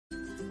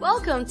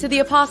Welcome to the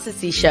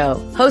ApostaSee Show,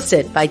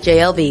 hosted by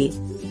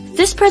JLB.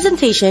 This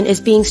presentation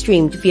is being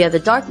streamed via the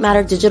Dark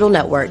Matter Digital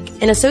Network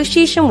in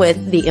association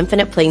with the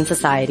Infinite Plane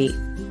Society.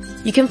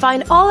 You can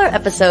find all our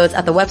episode's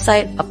at the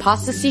website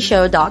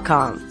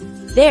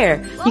ApostaSeeShow.com.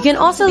 There, you can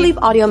also leave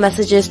audio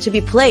messages to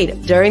be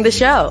played during the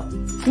show.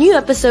 New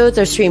episodes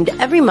are streamed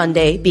every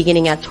Monday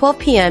beginning at 12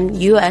 p.m.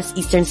 U.S.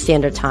 Eastern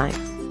Standard Time.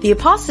 The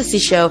ApostaSee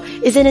Show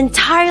is an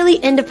entirely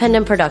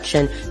independent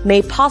production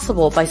made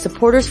possible by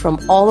supporters from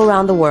all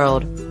around the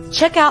world.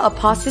 Check out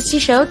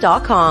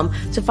ApostaSeeShow.com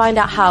to find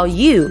out how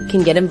you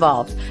can get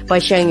involved by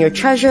sharing your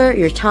treasure,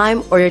 your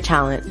time, or your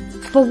talent.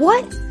 But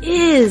what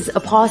is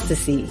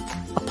apostasy?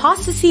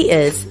 Apostasy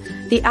is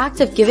the act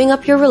of giving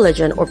up your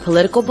religion or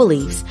political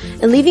beliefs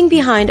and leaving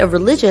behind a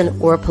religion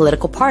or a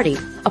political party.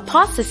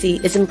 Apostasy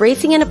is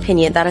embracing an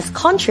opinion that is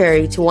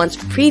contrary to one's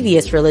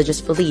previous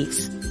religious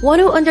beliefs. One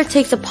who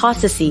undertakes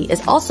apostasy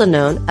is also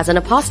known as an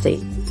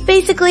apostate.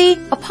 Basically,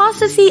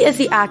 apostasy is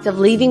the act of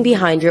leaving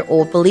behind your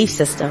old belief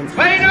system.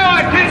 Pay no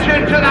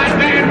attention to that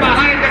man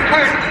behind the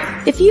curtain!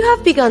 If you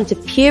have begun to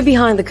peer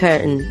behind the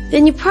curtain,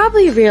 then you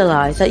probably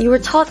realize that you were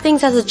taught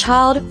things as a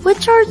child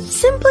which are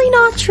simply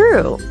not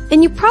true.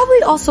 And you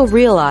probably also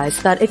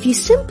realize that if you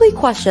simply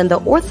question the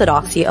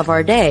orthodoxy of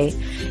our day,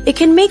 it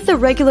can make the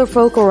regular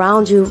folk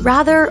around you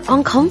rather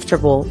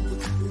uncomfortable.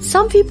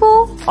 Some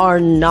people are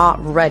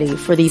not ready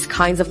for these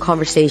kinds of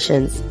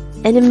conversations,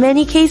 and in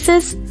many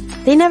cases,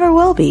 they never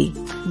will be.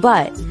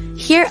 But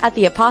here at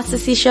the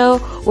ApostaSee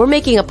Show, we're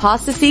making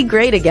apostasy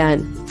great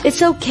again.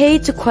 It's okay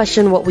to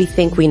question what we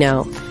think we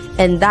know.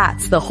 And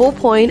that's the whole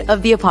point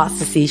of the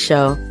ApostaSee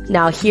Show.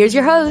 Now here's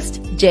your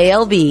host,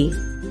 JLB.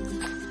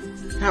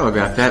 How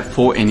about that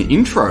for an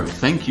intro?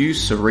 Thank you,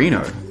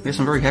 Sereno. Yes,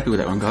 I'm very happy with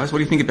that one, guys. What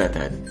do you think about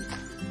that?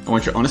 I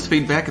want your honest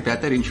feedback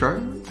about that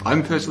intro.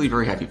 I'm personally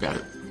very happy about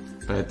it.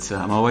 But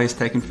I'm always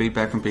taking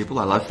feedback from people.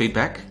 I love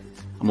feedback.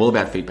 I'm all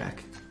about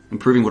feedback.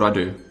 Improving what I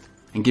do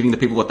and giving the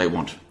people what they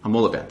want. I'm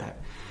all about that.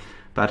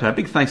 But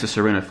big thanks to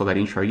Sereno for that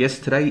intro. Yes,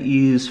 today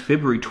is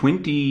February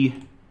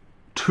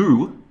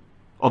 22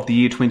 of the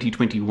year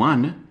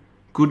 2021.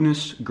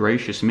 Goodness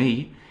gracious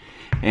me.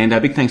 And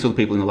big thanks to all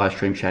the people in the live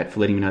stream chat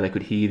for letting me know they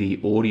could hear the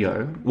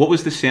audio. What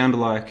was the sound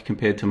like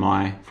compared to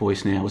my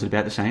voice now? Was it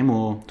about the same,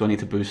 or do I need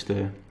to boost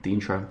the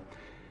intro?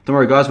 Don't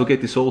worry, guys. We'll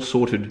get this all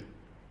sorted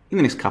in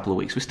the next couple of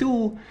weeks. We're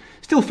still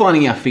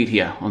finding our feet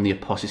here on the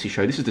ApostaSee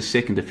Show. This is the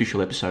second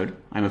official episode.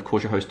 I'm, of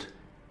course, your host,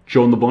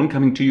 John the Bond,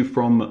 coming to you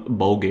from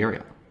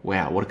Bulgaria.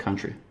 Wow, what a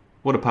country.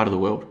 What a part of the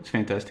world. It's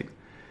fantastic.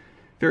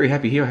 Very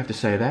happy here, I have to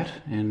say that.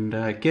 And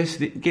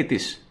get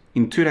this.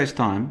 In 2 days'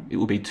 time, it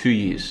will be 2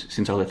 years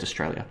since I left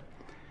Australia.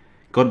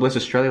 God bless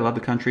Australia. Love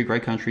the country.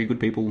 Great country.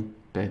 Good people.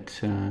 But,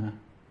 man,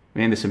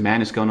 there's some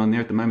madness going on there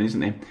at the moment, isn't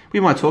there? We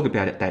might talk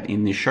about that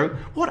in this show.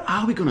 What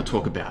are we going to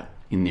talk about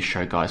in this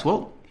show, guys?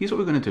 Well, here's what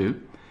we're going to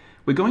do.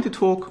 We're going to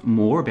talk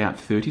more about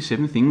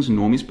 37 things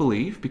normies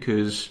believe,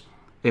 because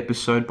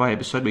episode by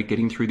episode we're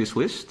getting through this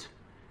list.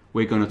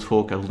 We're going to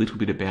talk a little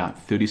bit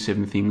about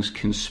 37 things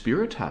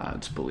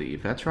conspiratards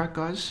believe. That's right,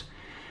 guys.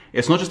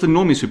 It's not just the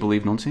normies who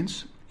believe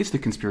nonsense. It's the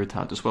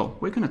conspiratards as well.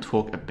 We're going to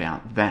talk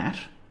about that.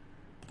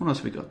 What else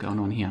have we got going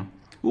on here?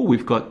 Oh,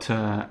 we've got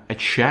a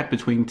chat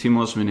between Tim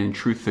Osman and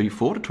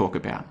Truth34 to talk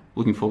about.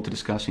 Looking forward to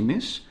discussing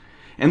this.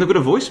 And they've got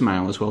a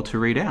voicemail as well to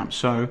read out.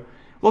 So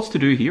lots to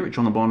do here at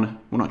John the Bond.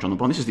 Well, not John the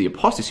Bond. This is the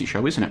ApostaSee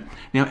Show, isn't it?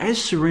 Now, as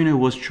Serena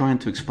was trying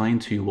to explain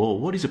to you all,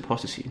 what is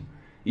apostasy?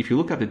 If you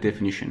look up the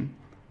definition,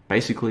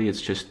 basically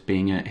it's just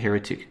being a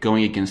heretic,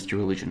 going against your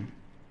religion.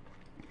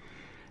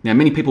 Now,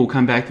 many people will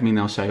come back to me and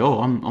they'll say, oh,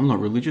 I'm not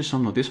religious,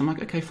 I'm not this. I'm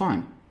like, okay,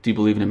 fine. Do you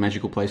believe in a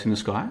magical place in the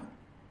sky?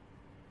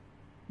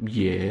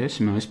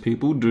 Yes, most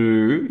people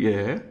do,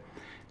 yeah.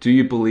 Do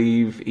you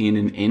believe in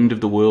an end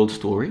of the world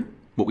story,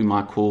 what we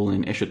might call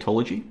an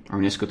eschatology or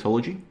an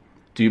eschatology?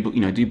 Do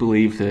you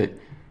believe that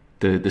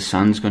the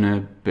sun's going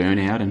to burn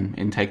out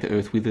and take the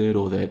earth with it,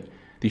 or that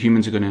the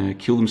humans are going to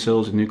kill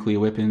themselves with nuclear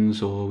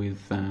weapons or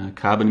with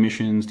carbon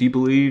emissions? Do you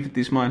believe that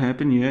this might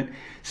happen? Yeah.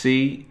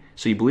 See,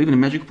 so you believe in a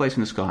magical place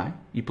in the sky.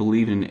 You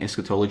believe in an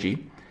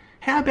eschatology.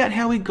 How about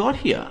how we got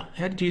here?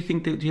 How do you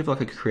think that? Do you have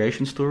like a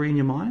creation story in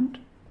your mind?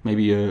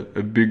 Maybe a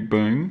big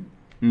bang?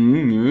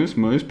 Yes,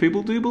 most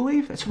people do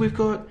believe that. So we've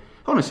got,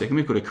 hold on a second,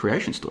 we've got a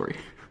creation story.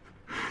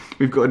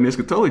 We've got an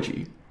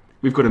eschatology.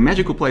 We've got a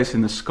magical place in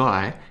the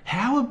sky.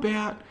 How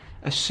about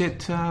a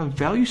set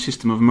value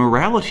system of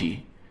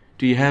morality?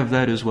 Do you have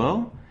that as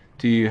well?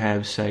 Do you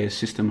have, say, a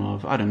system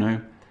of, I don't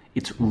know,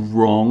 it's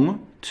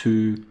wrong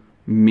to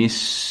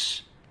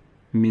misgender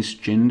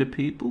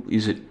people?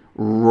 Is it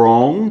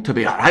wrong to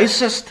be a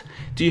racist?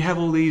 Do you have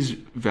all these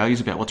values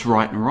about what's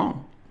right and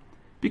wrong?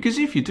 Because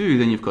if you do,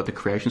 then you've got the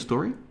creation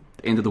story,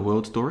 the end of the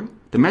world story,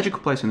 the magical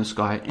place in the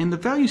sky, and the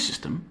value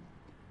system.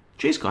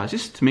 Geez, guys,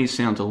 this to me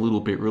sounds a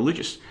little bit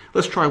religious.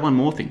 Let's try one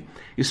more thing.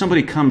 If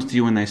somebody comes to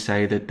you and they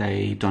say that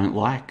they don't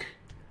like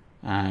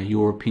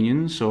your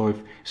opinions, or if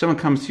someone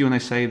comes to you and they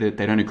say that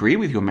they don't agree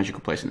with your magical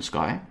place in the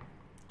sky,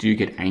 do you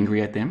get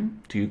angry at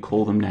them? Do you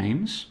call them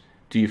names?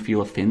 Do you feel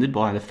offended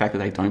by the fact that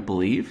they don't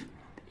believe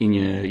in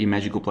your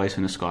magical place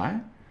in the sky?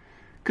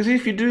 Because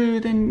if you do,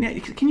 then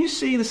can you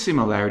see the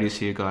similarities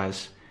here,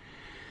 guys?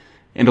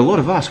 And a lot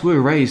of us were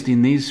raised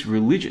in these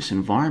religious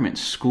environments,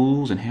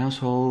 schools and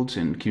households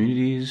and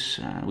communities.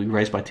 We were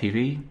raised by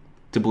TV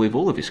to believe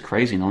all of this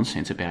crazy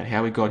nonsense about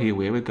how we got here,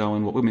 where we're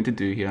going, what we're meant to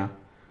do here,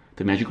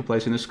 the magical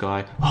place in the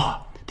sky.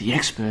 Oh, the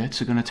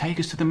experts are going to take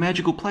us to the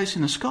magical place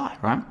in the sky,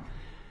 right?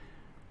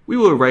 We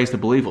were raised to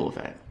believe all of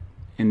that.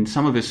 And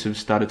some of us have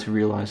started to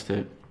realize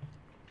that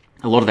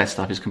a lot of that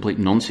stuff is complete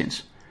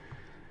nonsense.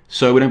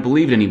 So we don't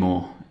believe it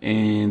anymore,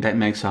 and that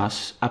makes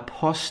us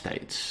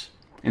apostates.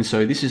 And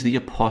so this is the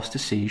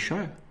ApostaSee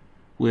show,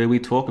 where we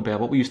talk about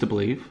what we used to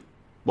believe,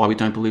 why we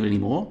don't believe it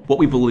anymore, what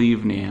we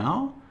believe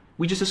now.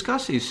 We just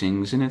discuss these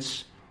things, and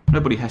it's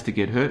nobody has to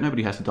get hurt,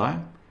 nobody has to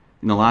die.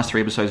 In the last 3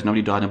 episodes,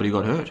 nobody died, nobody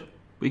got hurt.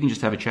 We can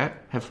just have a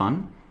chat, have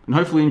fun, and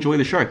hopefully enjoy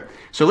the show.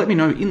 So let me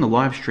know in the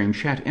live stream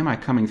chat, am I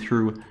coming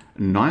through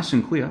nice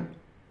and clear?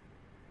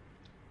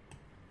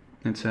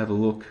 Let's have a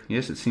look.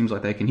 Yes, it seems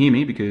like they can hear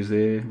me because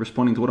they're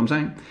responding to what I'm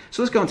saying.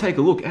 So let's go and take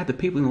a look at the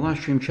people in the live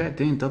stream chat.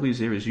 Dan W's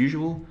there as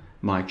usual.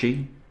 Mike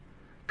G.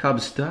 Cub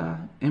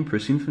Star.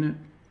 Empress Infinite.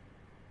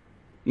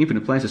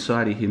 Infinite Play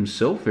Society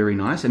himself. Very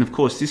nice. And of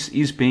course, this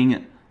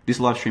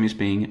live stream is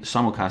being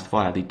simulcast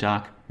via the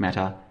Dark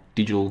Matter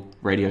Digital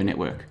Radio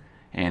Network.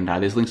 And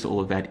there's links to all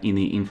of that in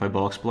the info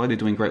box below. They're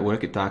doing great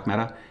work at Dark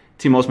Matter.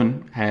 Tim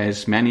Osman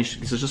has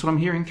managed, this is just what I'm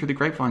hearing through the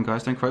grapevine,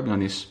 guys. Don't quote me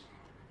on this.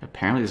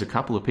 Apparently there's a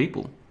couple of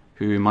people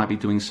who might be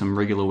doing some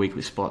regular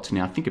weekly spots.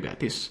 Now think about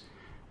this.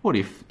 What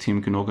if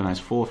Tim can organise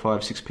 4,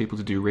 5, 6 people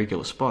to do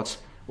regular spots?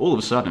 All of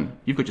a sudden,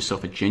 you've got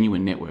yourself a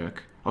genuine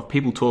network of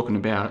people talking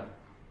about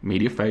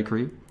media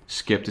fakery,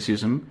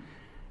 skepticism,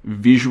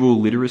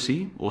 visual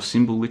literacy or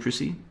symbol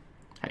literacy.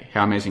 Hey,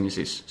 how amazing is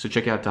this? So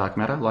check out Dark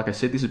Matter. Like I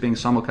said, this is being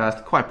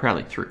simulcast quite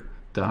proudly through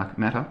Dark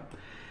Matter.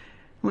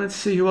 Let's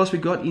see who else we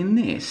got in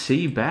there.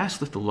 Seabass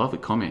left a lovely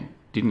comment,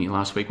 didn't he,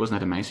 last week? Wasn't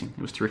that amazing?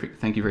 It was terrific.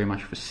 Thank you very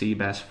much for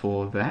Seabass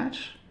for that.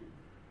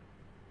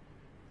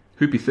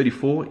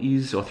 Hoopy34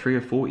 is, or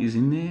 304 is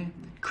in there.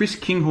 Chris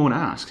Kinghorn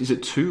asks, is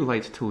it too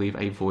late to leave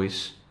a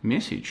voice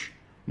message?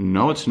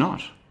 No, it's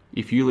not.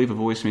 If you leave a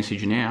voice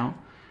message now,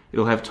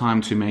 it'll have time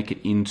to make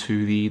it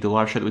into the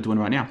live show that we're doing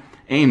right now.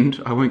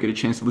 And I won't get a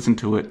chance to listen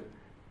to it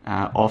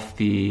off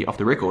the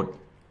record.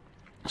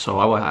 So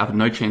I will have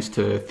no chance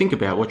to think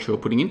about what you're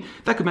putting in.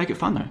 That could make it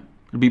fun though.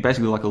 It'll be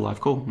basically like a live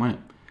call, won't it?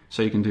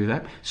 So you can do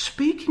that.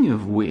 Speaking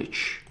of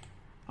which,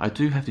 I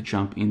do have to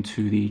jump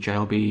into the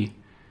JLB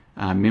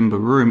member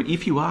room.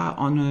 If you are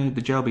on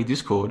the JLB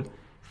Discord,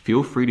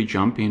 feel free to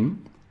jump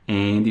in,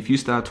 and if you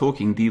start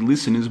talking, the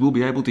listeners will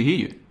be able to hear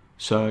you.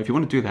 So if you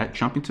want to do that,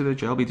 jump into the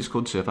JLB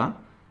Discord server,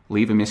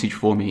 leave a message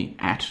for me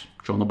at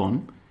John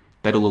LeBon.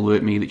 That'll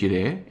alert me that you're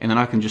there, and then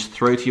I can just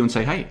throw to you and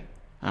say, hey,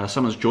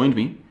 someone's joined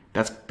me.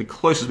 That's the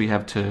closest we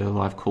have to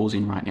live calls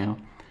in right now.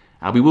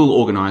 We will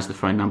organise the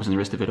phone numbers and the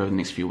rest of it over the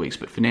next few weeks,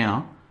 but for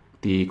now,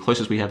 the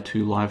closest we have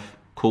to live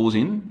calls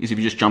in is if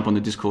you just jump on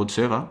the Discord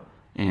server,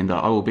 and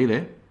I will be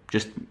there.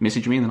 Just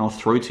message me and then I'll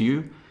throw to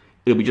you.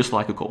 It'll be just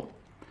like a call.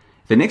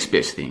 The next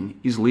best thing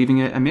is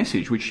leaving a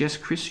message, which, yes,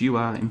 Chris, you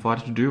are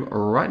invited to do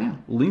right now.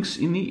 Links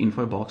in the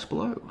info box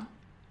below.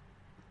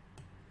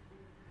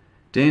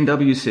 Dan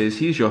W says,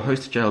 here's your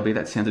host, JLB.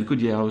 That sounded good.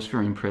 Yeah, I was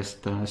very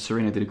impressed.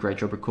 Serena did a great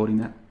job recording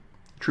that.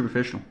 True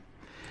professional.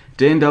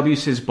 Dan W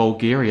says,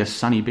 Bulgaria,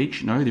 sunny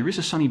beach. No, there is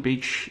a sunny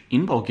beach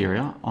in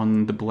Bulgaria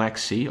on the Black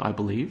Sea, I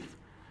believe.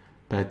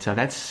 But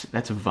that's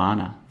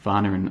Varna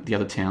and the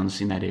other towns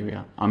in that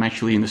area. I'm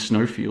actually in the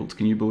snowfields.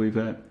 Can you believe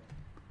that?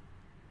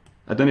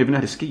 I don't even know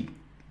how to ski.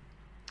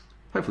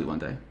 Hopefully one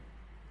day.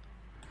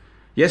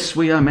 Yes,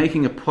 we are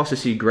making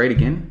ApostaSee great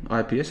again.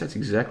 IPS, that's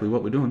exactly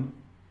what we're doing.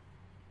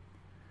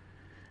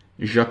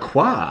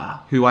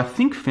 Jacques, who I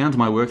think found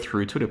my work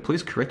through Twitter,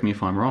 please correct me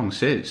if I'm wrong,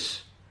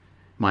 says,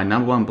 my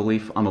number one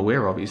belief I'm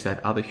aware of is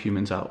that other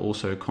humans are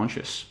also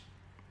conscious.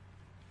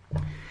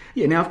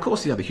 Yeah, now, of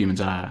course, the other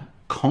humans are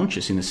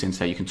conscious in the sense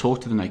that you can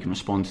talk to them, they can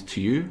respond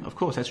to you. Of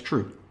course, that's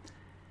true.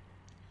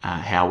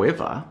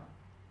 However,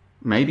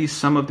 maybe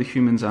some of the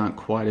humans aren't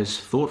quite as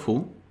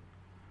thoughtful.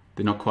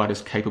 They're not quite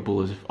as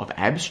capable of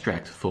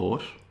abstract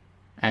thought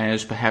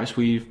as perhaps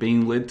we've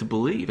been led to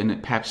believe,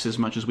 and perhaps as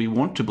much as we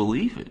want to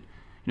believe it.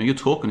 You know, you're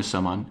talking to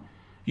someone,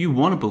 you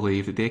want to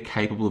believe that they're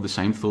capable of the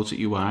same thoughts that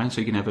you are, and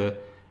so you can have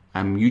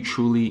a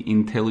mutually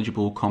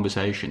intelligible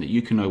conversation, that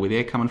you can know where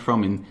they're coming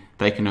from and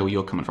they can know where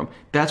you're coming from.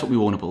 That's what we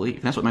want to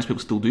believe. That's what most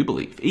people still do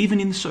believe. Even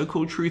in the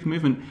so-called truth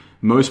movement,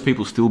 most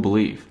people still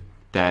believe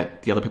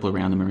that the other people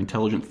around them are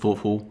intelligent,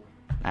 thoughtful,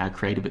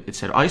 creative,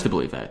 etc. I used to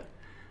believe that.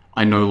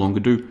 I no longer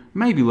do.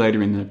 Maybe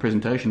later in the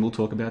presentation we'll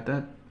talk about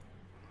that.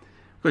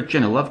 We've got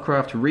Jenna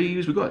Lovecraft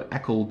Reeves, we've got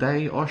Akil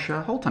Day, Osha,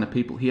 a whole ton of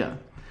people here.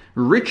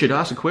 Richard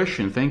asked a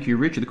question. Thank you,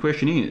 Richard. The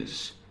question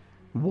is,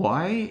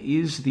 why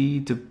is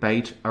the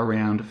debate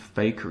around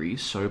fakery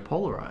so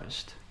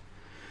polarized?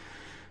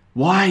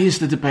 Why is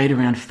the debate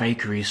around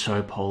fakery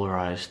so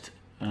polarized?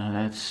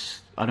 I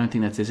don't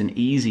think there's an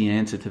easy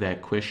answer to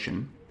that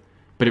question,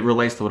 but it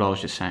relates to what I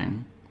was just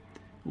saying.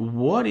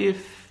 What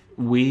if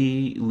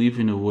we live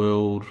in a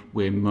world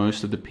where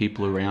most of the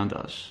people around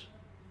us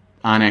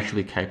aren't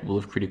actually capable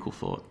of critical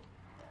thought.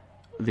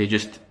 They're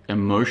just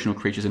emotional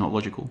creatures, they're not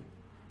logical.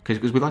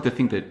 Because we like to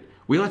think that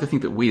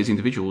we as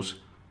individuals,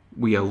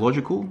 we are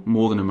logical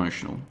more than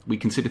emotional. We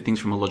consider things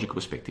from a logical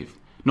perspective.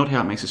 Not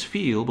how it makes us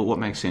feel, but what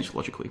makes sense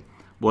logically.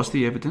 What's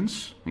the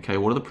evidence? Okay,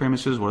 what are the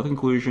premises? What are the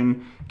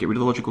conclusion? Get rid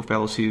of the logical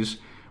fallacies.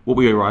 What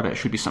we arrive at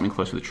should be something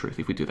close to the truth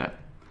if we do that.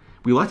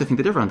 We like to think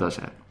that everyone does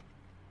that.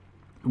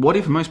 What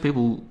if most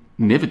people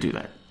never do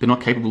that? They're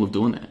not capable of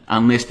doing that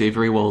unless they're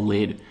very well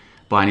led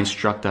by an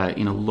instructor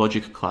in a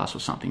logic class or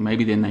something.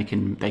 Maybe then they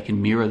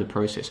can mirror the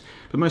process.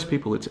 But most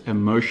people, it's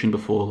emotion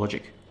before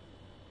logic.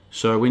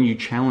 So when you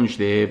challenge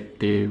their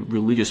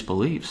religious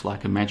beliefs,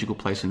 like a magical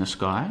place in the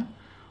sky,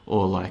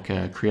 or like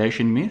a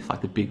creation myth,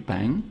 like the Big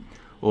Bang,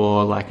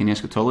 or like an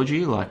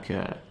eschatology, like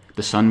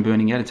the sun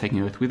burning out and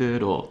taking Earth with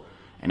it, or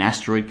an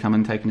asteroid coming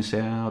and taking us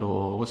out,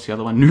 or what's the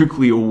other one,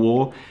 nuclear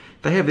war.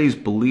 They have these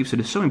beliefs that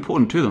are so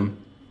important to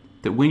them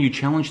that when you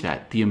challenge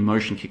that, the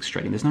emotion kicks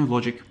straight in. There's no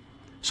logic.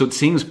 So it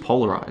seems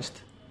polarized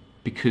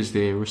because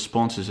their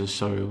responses are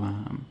so,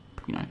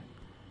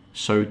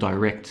 so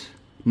direct.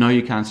 No,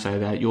 you can't say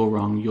that. You're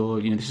wrong.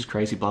 This is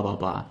crazy, blah, blah,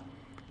 blah.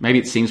 Maybe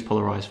it seems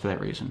polarized for that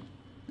reason.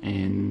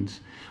 And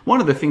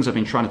one of the things I've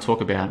been trying to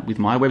talk about with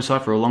my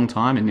website for a long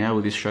time, and now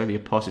with this show, the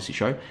ApostaSee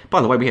show.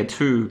 By the way, we had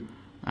 2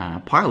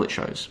 pilot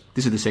shows.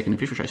 This is the second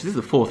official show. So this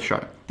is the 4th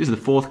show. This is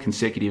the 4th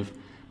consecutive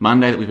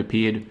Monday that we've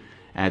appeared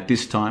at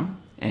this time.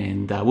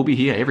 And we'll be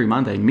here every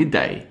Monday,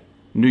 midday,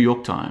 New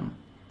York time.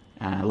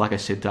 Like I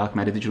said, Dark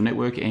Matter Digital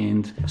Network.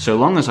 And so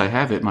long as I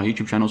have it, my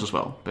YouTube channels as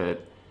well.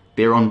 But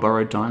they're on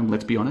borrowed time,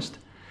 let's be honest.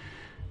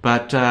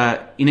 But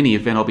in any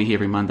event, I'll be here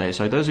every Monday.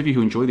 So those of you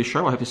who enjoy this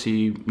show, I hope to see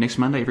you next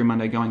Monday, every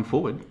Monday going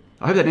forward.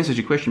 I hope that answers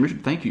your question,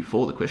 Richard. Thank you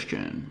for the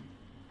question.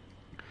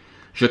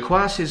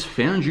 Jacques says,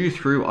 found you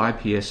through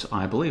IPS,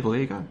 I believe. Well,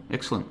 there you go.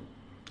 Excellent.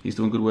 He's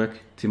doing good work,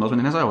 Tim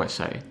Osmond. And as I always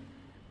say,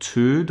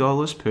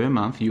 $2 per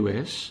month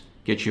US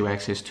gets you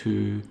access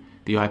to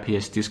the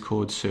IPS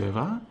Discord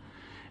server.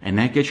 And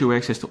that gets you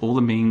access to all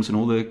the memes and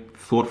all the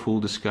thoughtful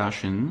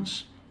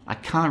discussions. I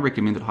can't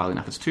recommend it highly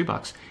enough. It's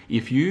 $2.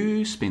 If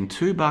you spend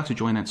 $2 to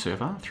join that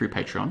server through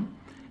Patreon,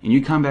 and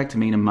you come back to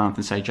me in a month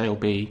and say,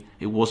 JLB,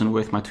 it wasn't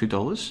worth my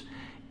 $2,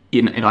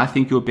 and I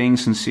think you're being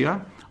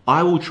sincere,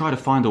 I will try to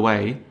find a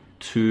way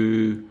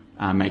to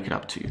make it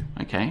up to you,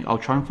 okay? I'll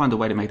try and find a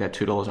way to make that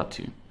 $2 up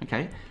to you,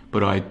 okay?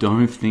 But I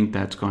don't think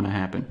that's going to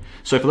happen.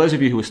 So for those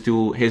of you who are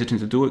still hesitant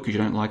to do it because you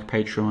don't like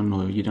Patreon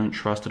or you don't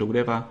trust it or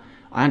whatever,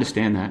 I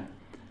understand that.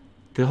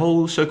 The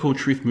whole so-called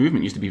truth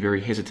movement used to be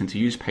very hesitant to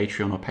use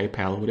Patreon or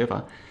PayPal or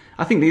whatever.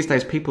 I think these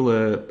days people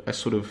are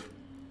sort of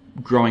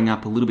growing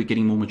up a little bit,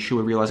 getting more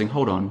mature, realizing,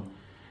 hold on,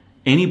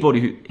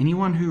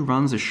 anyone who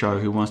runs a show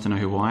who wants to know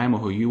who I am or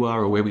who you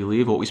are or where we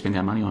live or what we spend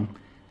our money on,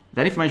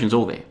 that information's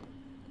all there.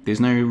 There's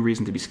no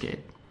reason to be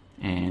scared.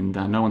 And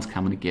no one's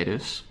coming to get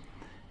us.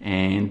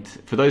 And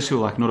for those who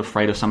are like not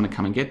afraid of someone to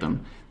come and get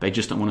them, they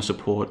just don't want to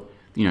support,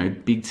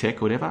 big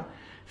tech or whatever.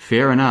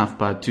 Fair enough,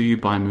 but do you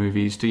buy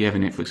movies? Do you have a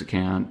Netflix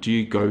account? Do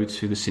you go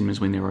to the cinemas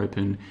when they're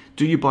open?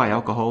 Do you buy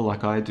alcohol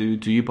like I do?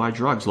 Do you buy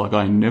drugs like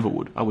I never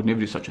would? I would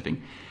never do such a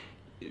thing.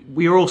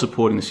 We are all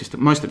supporting the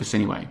system, most of us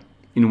anyway,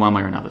 in one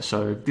way or another.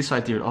 So this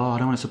idea, I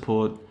don't want to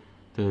support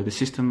the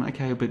system,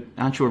 okay, but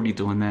aren't you already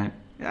doing that?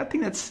 I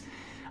think that's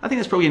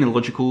probably an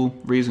illogical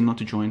reason not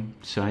to join.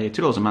 So yeah,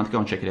 $2 a month, go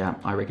and check it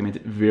out. I recommend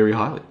it very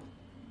highly.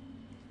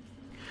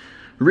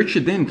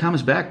 Richard then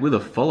comes back with a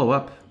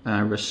follow-up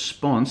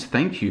response.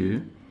 Thank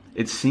you.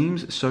 It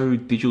seems so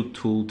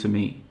digital to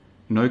me.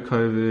 No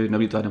COVID,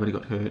 nobody died, nobody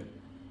got hurt.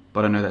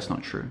 But I know that's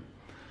not true.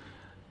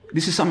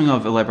 This is something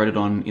I've elaborated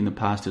on in the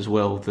past as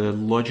well, the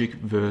logic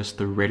versus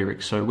the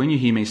rhetoric. So when you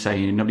hear me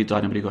say nobody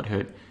died, nobody got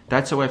hurt,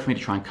 that's a way for me to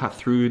try and cut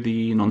through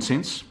the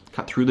nonsense,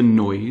 cut through the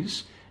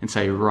noise, and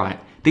say, right,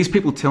 these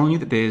people telling you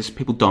that there's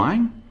people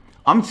dying,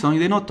 I'm telling you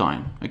they're not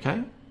dying,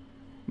 okay?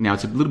 Now,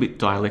 it's a little bit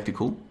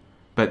dialectical,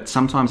 but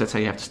sometimes that's how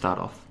you have to start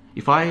off.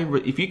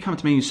 If you come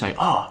to me and you say,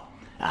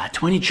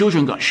 20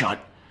 children got shot,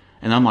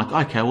 and I'm like,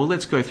 okay, well,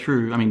 let's go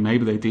through,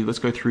 maybe they did, let's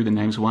go through the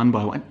names one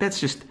by one.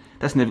 That's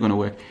never going to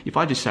work. If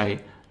I just say,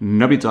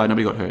 nobody died,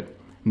 nobody got hurt,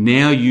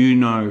 now you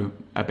know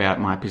about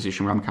my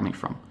position, where I'm coming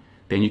from.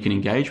 Then you can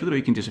engage with it or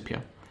you can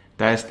disappear.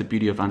 That's the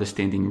beauty of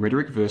understanding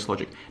rhetoric versus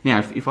logic. Now,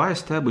 if I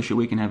establish that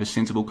we can have a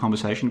sensible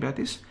conversation about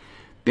this,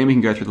 then we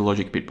can go through the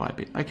logic bit by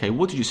bit. Okay,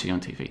 what did you see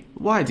on TV?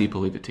 Why do you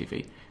believe the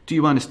TV? Do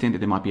you understand that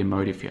there might be a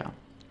motive here?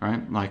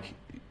 Right?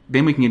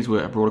 Then we can get into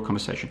a broader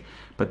conversation.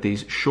 But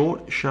these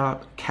short,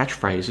 sharp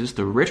catchphrases,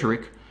 the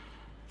rhetoric,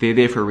 they're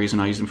there for a reason.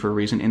 I use them for a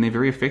reason, and they're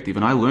very effective.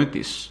 And I learned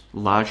this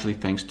largely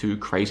thanks to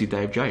Crazy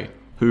Dave J,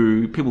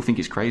 who people think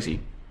is crazy.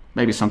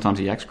 Maybe sometimes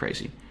he acts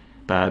crazy.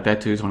 But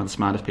that dude is one of the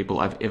smartest people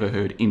I've ever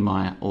heard in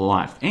my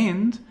life.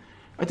 And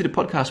I did a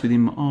podcast with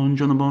him on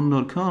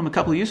johnlebon.com a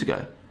couple of years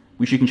ago,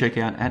 which you can check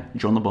out at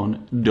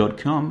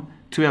johnlebon.com.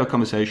 2-hour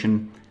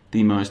conversation,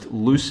 the most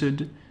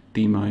lucid,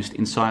 the most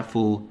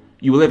insightful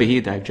you will ever hear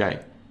Dave J,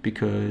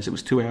 because it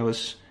was 2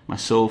 hours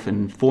myself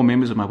and 4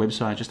 members of my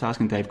website just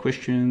asking Dave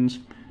questions.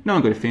 No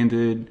one got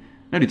offended.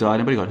 Nobody died.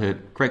 Nobody got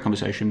hurt. Great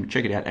conversation.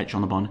 Check it out at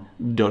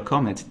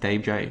johnlebon.com. That's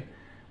Dave J.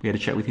 We had a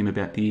chat with him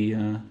about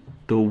the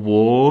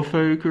war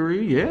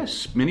folkery.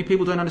 Yes, many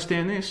people don't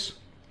understand this.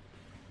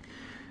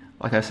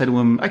 Like I said to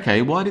him,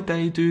 okay, why did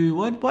they do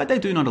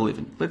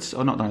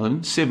 9/11? Not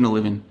 9/11,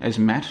 7/11, as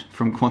Matt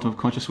from Quantum of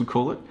Conscious would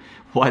call it.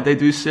 Why did they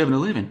do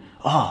 7/11?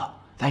 Oh,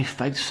 they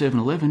faked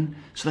 7/11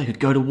 so they could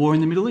go to war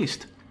in the Middle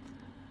East.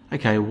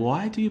 Okay,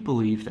 why do you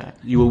believe that?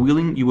 You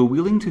were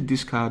willing to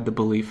discard the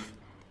belief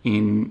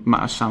in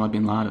Osama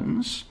bin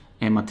Laden's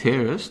and my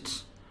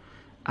terrorists.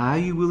 Are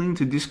you willing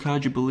to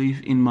discard your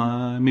belief in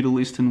my Middle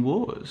Eastern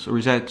wars? Or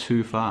is that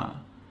too far?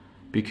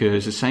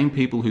 Because the same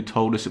people who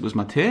told us it was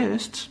my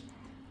terrorists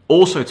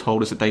also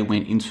told us that they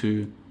went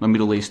into my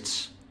Middle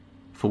Easts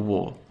for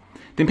war.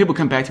 Then people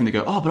come back to me and they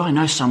go, oh, but I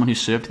know someone who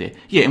served there.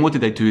 Yeah, and what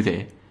did they do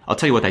there? I'll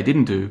tell you what they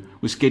didn't do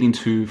was get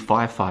into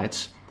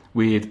firefights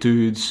with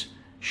dudes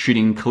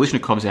shooting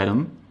Kalashnikovs at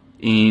them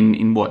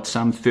in what,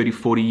 some 30,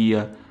 40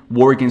 year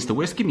war against the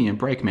West. Give me a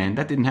break, man.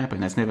 That didn't happen.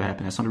 That's never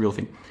happened. That's not a real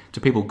thing. Do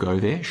people go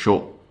there?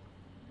 Sure.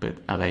 But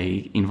are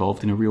they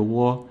involved in a real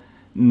war?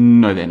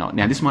 No, they're not.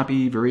 Now, this might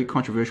be very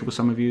controversial for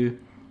some of you.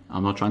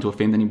 I'm not trying to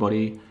offend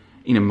anybody.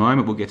 In a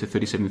moment, we'll get to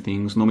 37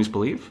 things normies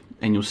believe,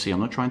 and you'll see I'm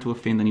not trying to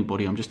offend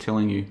anybody. I'm just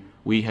telling you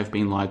we have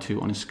been lied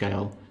to on a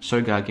scale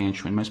so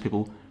gargantuan most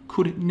people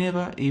could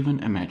never even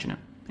imagine it.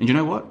 And you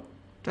know what?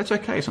 That's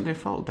okay. It's not their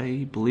fault.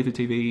 They believe the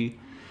TV.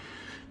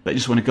 They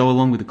just want to go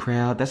along with the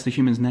crowd. That's the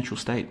human's natural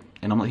state.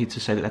 And I'm not here to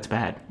say that that's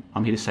bad.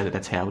 I'm here to say that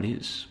that's how it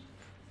is.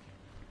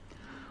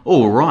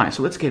 All right,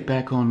 so let's get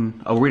back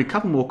on. I'll read a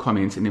couple more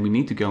comments and then we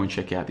need to go and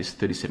check out this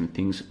 37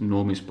 things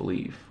normies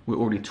believe. We're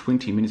already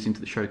 20 minutes into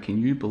the show.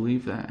 Can you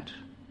believe that?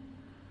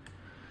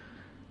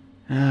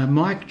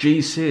 Mike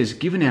G says,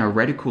 given our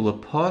radical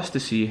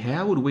apostasy,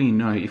 how would we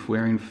know if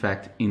we're in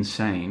fact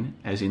insane,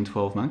 as in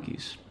 12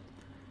 monkeys?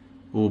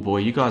 Oh boy,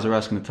 you guys are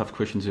asking the tough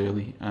questions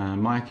early.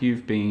 Mike,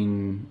 we've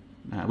been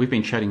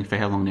chatting for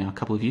how long now? A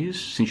couple of years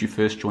since you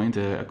first joined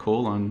a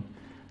call on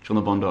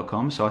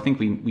johnlebon.com, so I think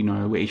we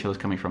know where each other's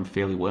coming from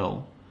fairly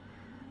well.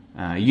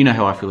 You know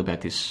how I feel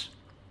about this,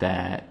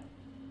 that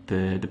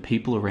the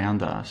people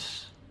around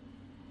us,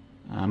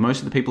 most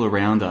of the people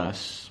around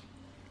us,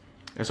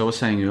 as I was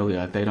saying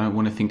earlier, they don't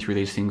want to think through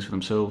these things for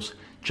themselves.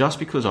 Just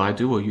because I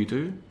do or you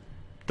do,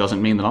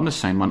 doesn't mean that I'm the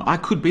same one. I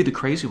could be the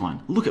crazy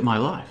one. Look at my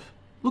life.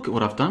 Look at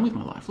what I've done with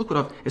my life.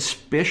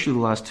 Especially the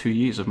last 2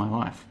 years of my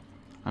life.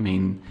 I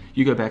mean,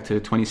 you go back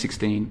to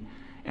 2016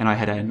 and I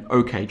had an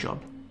okay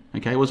job.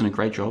 Okay, it wasn't a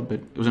great job, but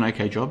it was an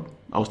okay job.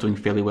 I was doing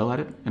fairly well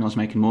at it, and I was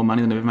making more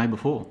money than I've ever made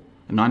before,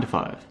 a 9 to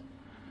 5.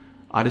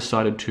 I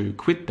decided to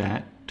quit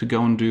that to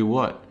go and do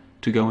what?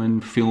 To go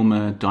and film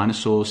a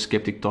dinosaur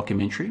skeptic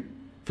documentary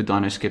for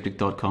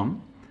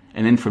dinoskeptic.com.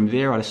 And then from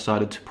there, I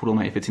decided to put all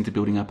my efforts into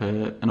building up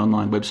an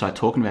online website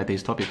talking about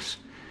these topics.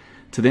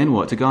 To then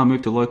what? To go and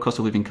move to low cost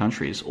of living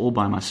countries all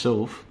by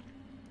myself,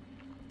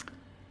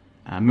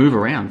 move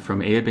around from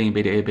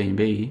Airbnb to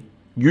Airbnb,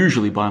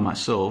 usually by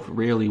myself,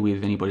 rarely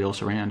with anybody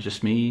else around,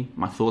 just me,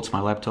 my thoughts,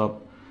 my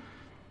laptop,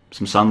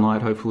 some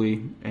sunlight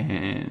hopefully,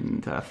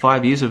 and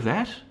 5 years of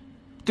that.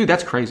 Dude,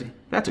 that's crazy.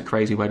 That's a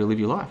crazy way to live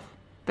your life.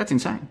 That's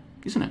insane,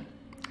 isn't it?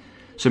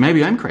 So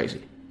maybe I'm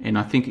crazy, and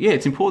I think, yeah,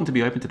 it's important to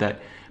be open to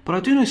that. But I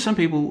do know some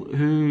people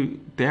who,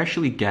 they're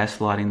actually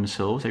gaslighting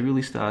themselves. They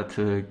really start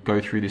to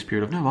go through this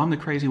period of, no, I'm the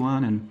crazy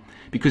one, and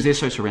because they're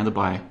so surrounded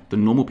by the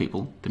normal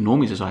people, the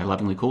normies as I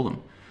lovingly call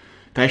them,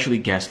 they actually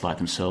gaslight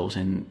themselves,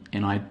 and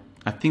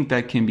I think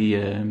that can be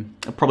a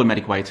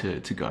problematic way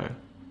to go.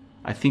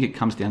 I think it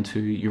comes down to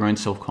your own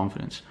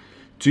self-confidence.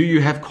 Do you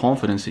have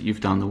confidence that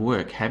you've done the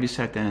work? Have you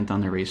sat down and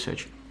done the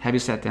research? Have you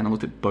sat down and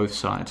looked at both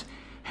sides?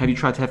 Have you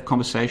tried to have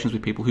conversations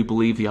with people who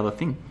believe the other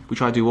thing?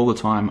 Which I do all the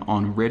time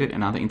on Reddit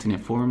and other internet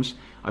forums.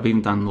 I've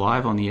even done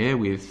live on the air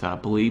with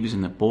believers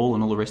in the ball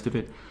and all the rest of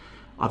it.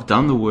 I've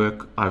done the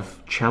work.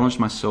 I've challenged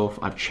myself.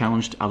 I've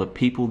challenged other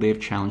people. They've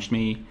challenged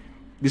me.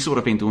 This is what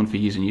I've been doing for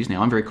years and years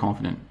now. I'm very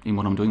confident in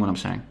what I'm doing, what I'm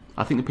saying.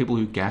 I think the people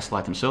who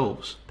gaslight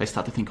themselves, they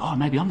start to think, oh,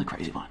 maybe I'm the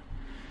crazy one.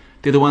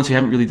 They're the ones who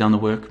haven't really done the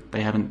work.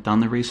 They haven't done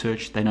the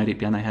research. They know deep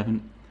down they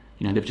haven't.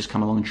 You know, they've just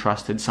come along and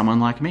trusted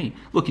someone like me.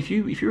 Look, if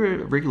you're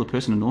a regular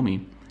person, a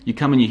normie, you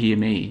come and you hear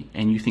me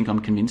and you think I'm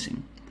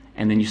convincing,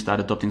 and then you start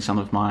adopting some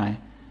of my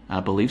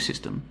belief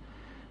system,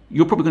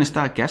 you're probably going to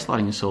start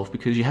gaslighting yourself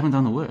because you haven't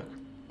done the work.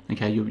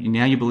 Okay,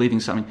 now you're believing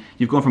something.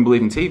 You've gone from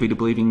believing TV to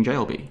believing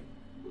JLB.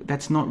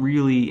 That's not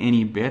really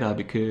any better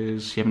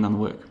because you haven't done the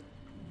work.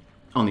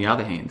 On the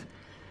other hand,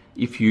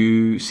 if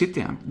you sit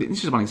down,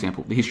 this is one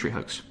example, the history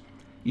hoax.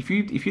 If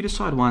you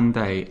decide one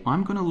day,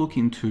 I'm going to look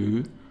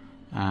into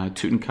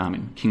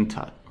Tutankhamun, King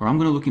Tut, or I'm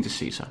going to look into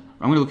Caesar,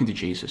 or I'm going to look into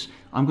Jesus,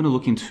 I'm going to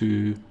look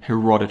into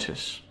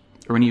Herodotus,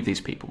 or any of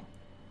these people,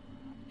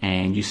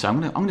 and you say,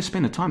 I'm going to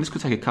spend the time, this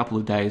could take a couple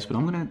of days, but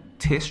I'm going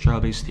to test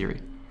JLB's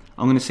theory.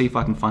 I'm going to see if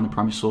I can find the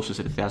primary sources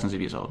that are thousands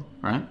of years old,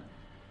 right?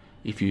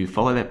 If you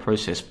follow that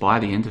process, by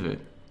the end of it,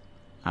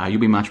 you'll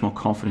be much more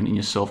confident in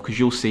yourself because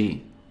you'll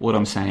see what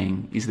I'm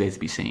saying is there to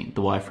be seen,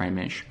 the wireframe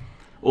mesh.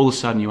 All of a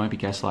sudden, you won't be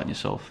gaslighting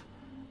yourself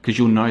because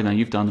you'll know that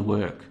you've done the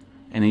work.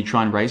 And then you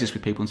try and raise this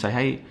with people and say,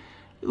 hey,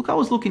 look, I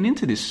was looking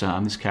into this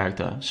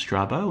character,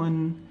 Strabo,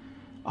 and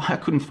I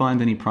couldn't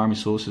find any primary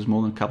sources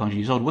more than a couple hundred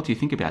years old. What do you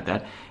think about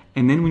that?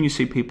 And then when you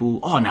see people,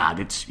 oh, nah,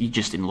 you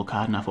just didn't look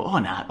hard enough, or oh,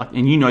 nah,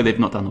 and you know they've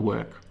not done the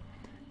work,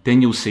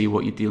 then you'll see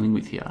what you're dealing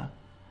with here.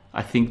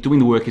 I think doing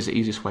the work is the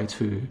easiest way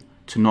to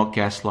not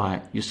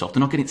gaslight yourself, to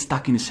not get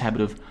stuck in this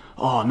habit of,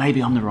 oh,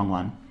 maybe I'm the wrong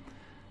one.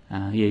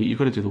 You've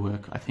got to do the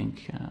work, I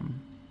think.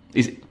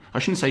 I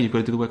shouldn't say you've got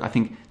to do the work. I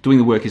think doing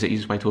the work is the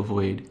easiest way to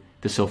avoid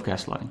the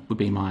self-gaslighting, would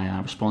be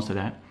my response to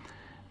that.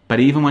 But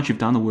even once you've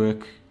done the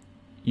work,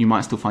 you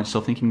might still find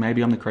yourself thinking,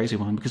 maybe I'm the crazy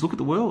one, because look at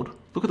the world.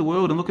 Look at the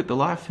world and look at the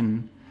life,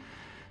 and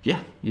yeah,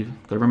 you've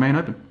got to remain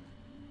open.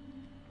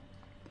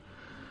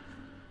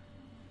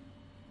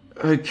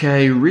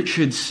 Okay,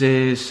 Richard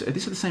says,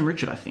 this is the same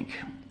Richard, I think.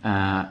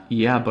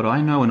 Yeah, but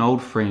I know an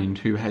old friend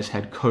who has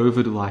had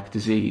COVID-like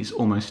disease,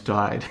 almost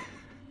died.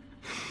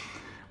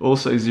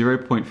 Also,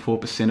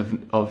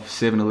 0.4% of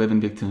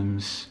 7-Eleven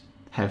victims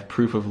have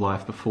proof of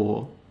life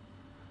before.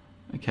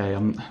 Okay,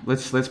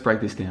 let's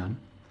break this down.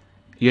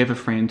 You have a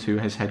friend who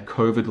has had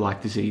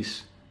COVID-like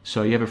disease.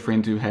 So you have a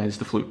friend who has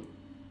the flu.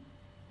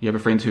 You have a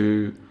friend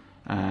who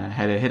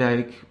had a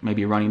headache,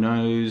 maybe a runny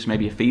nose,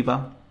 maybe a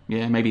fever.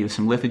 Yeah, maybe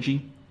some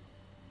lethargy.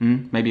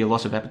 Maybe a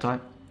loss of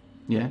appetite.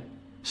 Yeah.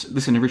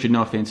 Listen, Richard,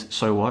 no offense.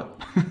 So what?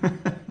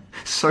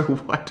 So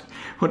what?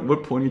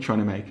 What point are you trying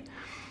to make?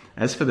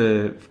 As for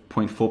the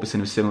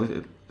 0.4%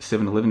 of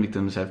 7-Eleven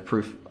victims have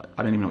proof,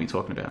 I don't even know what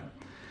you're talking about.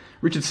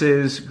 Richard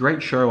says,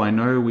 great show. I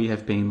know we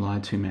have been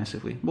lied to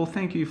massively. Well,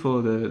 thank you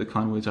for the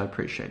kind words. I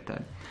appreciate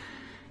that.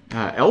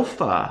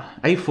 Alpha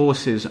A4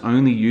 says,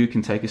 only you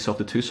can take yourself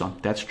to Tucson.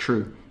 That's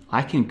true.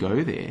 I can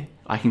go there.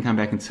 I can come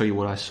back and tell you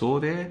what I saw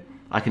there.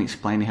 I can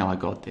explain how I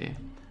got there.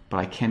 But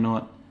I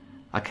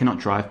cannot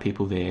drive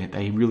people there.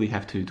 They really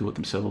have to do it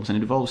themselves. And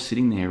it involves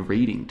sitting there,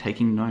 reading,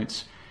 taking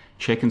notes,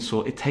 check and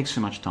sort. It takes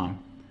so much time.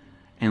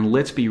 And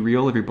let's be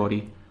real,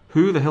 everybody.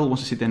 Who the hell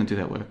wants to sit down and do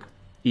that work?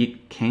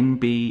 It can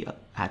be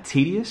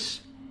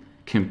tedious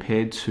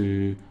compared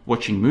to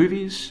watching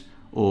movies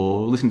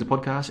or listening to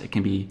podcasts. It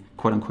can be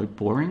quote-unquote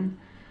boring.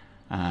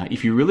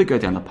 If you really go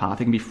down the path,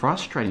 it can be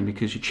frustrating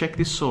because you check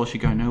this source, you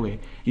go nowhere.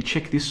 You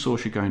check this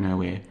source, you go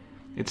nowhere.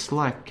 It's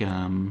like,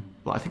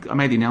 I think I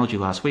made the analogy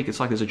last week. It's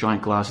like there's a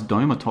giant glass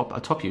dome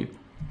atop you.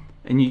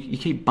 And you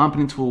keep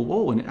bumping into a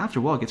wall, and after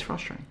a while it gets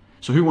frustrating.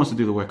 So who wants to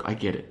do the work? I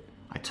get it.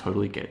 I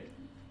totally get it.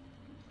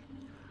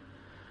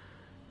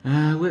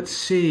 Let's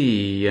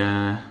see.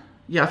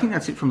 I think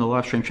that's it from the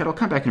live stream chat. I'll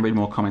come back and read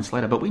more comments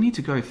later, but we need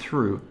to go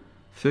through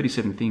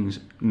 37 things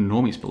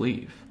normies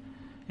believe.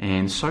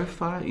 And so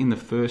far in the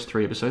first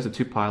 3 episodes, the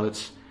 2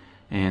 pilots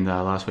and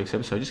last week's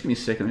episode, just give me a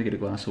second, let me get a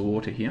glass of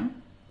water here.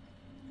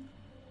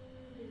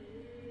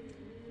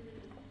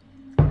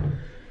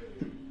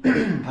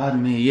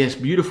 Pardon me. Yes,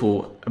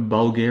 beautiful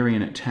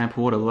Bulgarian tap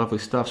water, lovely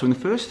stuff. So in the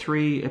first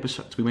 3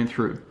 episodes we went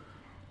through,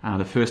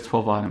 the first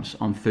 12 items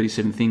on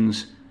 37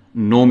 things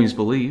normies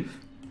believe.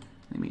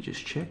 Let me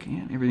just check.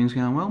 Yeah, everything's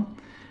going well.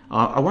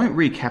 I won't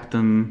recap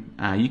them.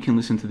 You can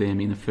listen to them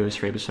in the first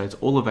 3 episodes,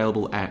 all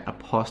available at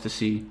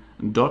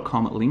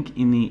ApostaSee.com, link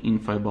in the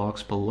info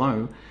box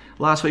below.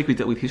 Last week we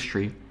dealt with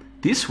history.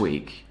 This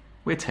week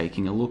we're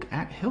taking a look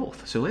at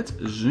health. So let's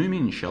zoom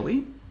in, shall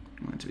we?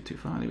 That's a bit too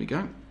far. There we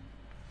go.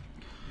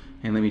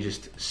 And let me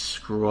just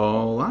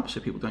scroll up so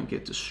people don't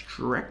get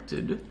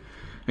distracted.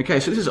 Okay,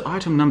 so this is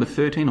item number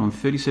 13 on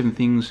 37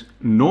 things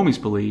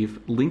normies believe.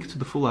 Link to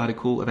the full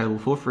article available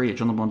for free at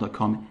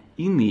johnlebon.com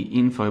in the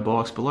info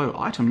box below.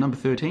 Item number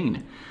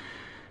 13.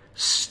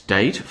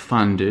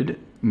 State-funded,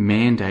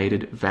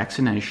 mandated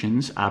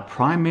vaccinations are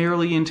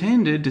primarily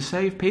intended to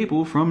save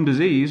people from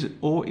disease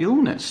or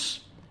illness.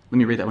 Let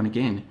me read that one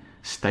again.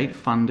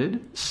 State-funded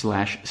 /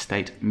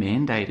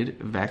 state-mandated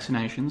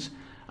vaccinations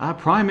are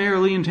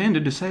primarily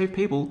intended to save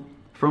people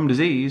from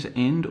disease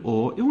and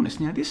or illness.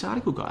 Now, this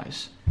article,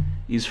 guys,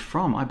 is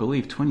from, I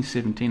believe,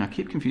 2017. I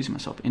keep confusing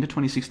myself. End of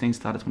 2016,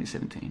 start of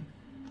 2017.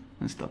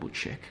 Let's double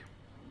check.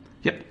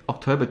 Yep,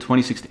 October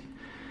 2016.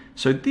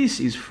 So this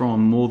is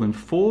from more than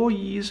 4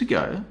 years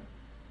ago,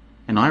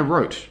 and I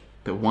wrote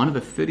that one of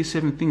the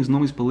 37 things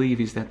normies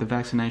believe is that the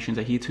vaccinations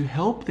are here to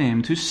help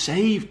them, to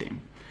save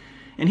them.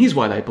 And here's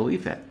why they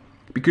believe that.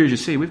 Because you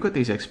see, we've got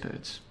these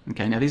experts.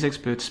 Okay, now these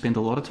experts spend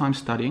a lot of time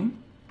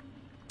studying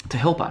to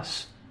help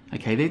us.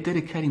 Okay, they're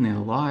dedicating their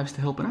lives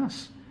to helping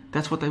us.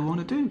 That's what they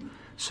want to do.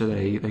 So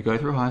they go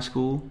through high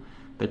school,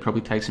 they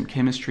probably take some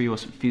chemistry or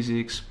some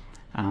physics,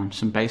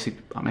 some basic,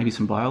 maybe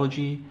some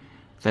biology.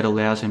 That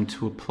allows them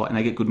to apply, and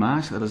they get good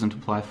marks, that allows them to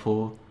apply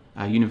for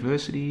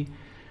university.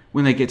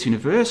 When they get to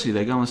university,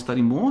 they go and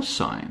study more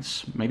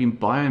science, maybe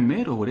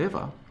biomed or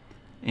whatever.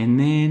 And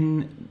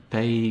then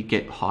they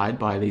get hired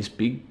by these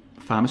big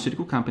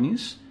pharmaceutical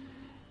companies,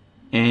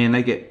 and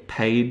they get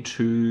paid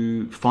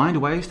to find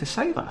ways to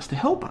save us, to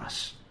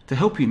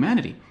help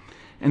humanity.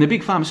 And the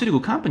big pharmaceutical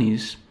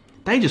companies,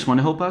 they just want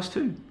to help us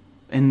too.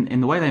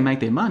 And the way they make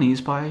their money is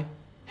by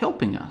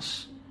helping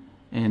us.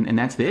 and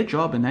that's their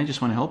job, and they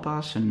just want to help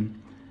us.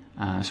 And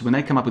so when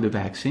they come up with a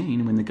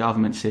vaccine, when the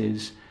government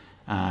says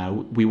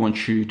we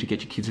want you to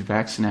get your kids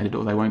vaccinated,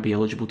 or they won't be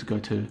eligible to go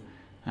to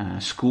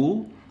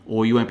school,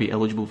 or you won't be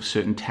eligible for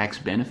certain tax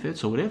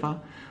benefits or whatever,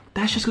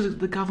 that's just because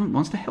the government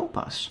wants to help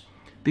us.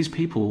 These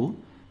people,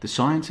 the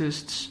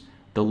scientists,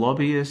 the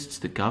lobbyists,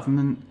 the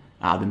government,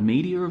 the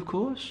media, of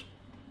course,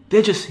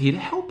 they're just here to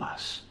help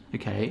us,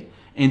 okay?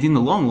 And in the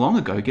long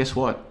ago, guess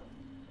what?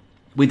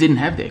 We didn't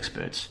have the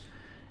experts,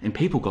 and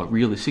people got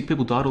really sick.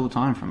 People died all the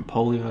time from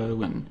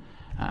polio and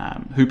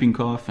whooping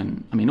cough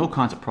and, all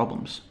kinds of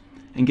problems.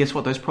 And guess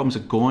what? Those problems are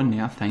gone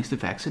now thanks to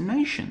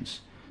vaccinations.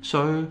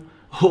 So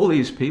all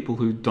these people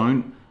who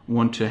don't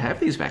want to have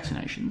these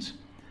vaccinations,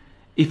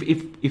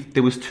 if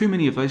there was too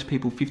many of those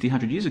people 50,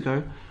 100 years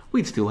ago,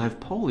 we'd still have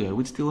polio,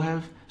 we'd still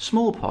have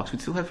smallpox,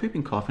 we'd still have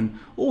whooping cough and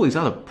all these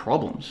other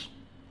problems,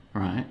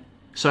 right?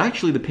 So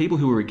actually the people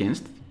who are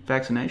against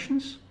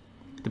vaccinations,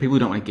 the people who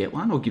don't want to get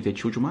one or give their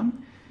children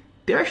one,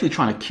 they're actually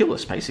trying to kill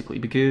us, basically,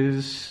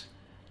 because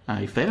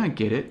if they don't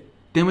get it,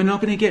 then we're not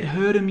going to get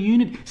herd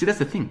immunity. See, that's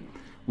the thing.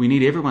 We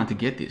need everyone to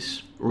get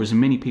this, or as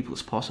many people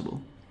as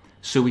possible,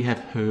 so we have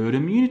herd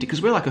immunity,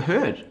 because we're like a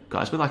herd,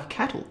 guys. We're like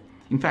cattle.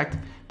 In fact,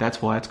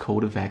 that's why it's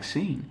called a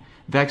vaccine.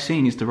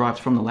 Vaccine is derived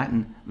from the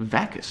Latin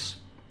vacus,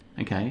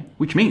 okay,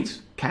 which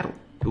means cattle.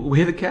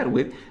 We're the cattle.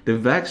 The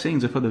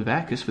vaccines are for the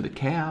vacus, for the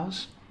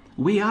cows.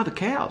 We are the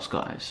cows,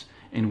 guys,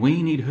 and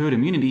we need herd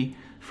immunity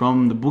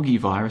from the boogie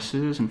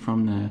viruses and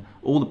from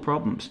all the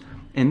problems.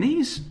 And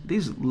these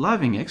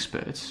loving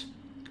experts,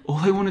 all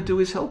they want to do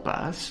is help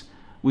us,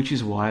 which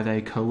is why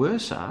they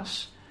coerce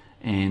us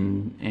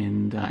and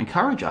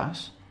encourage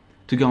us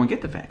to go and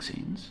get the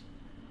vaccines,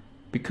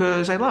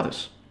 because they love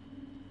us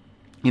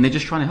and they're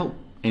just trying to help.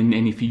 And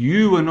if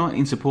you are not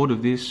in support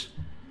of this,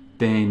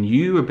 then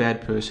you're a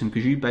bad person,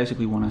 because you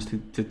basically want us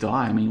to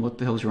die. What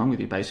the hell's wrong with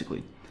you,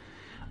 basically?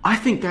 I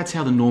think that's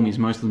how the normies,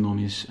 most of the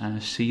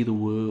normies, see the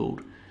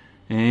world.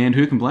 And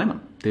who can blame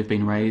them? They've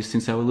been raised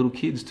since they were little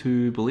kids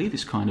to believe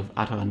this kind of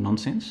utter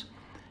nonsense.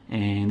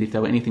 And if they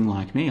were anything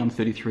like me, I'm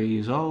 33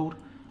 years old,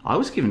 I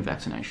was given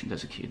vaccinations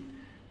as a kid.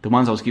 The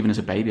ones I was given as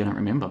a baby, I don't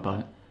remember, but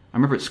I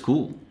remember at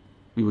school,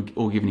 we were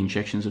all given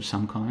injections of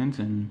some kind,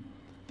 and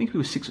I think we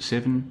were 6 or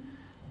 7,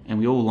 and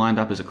we all lined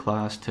up as a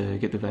class to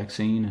get the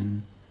vaccine.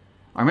 And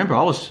I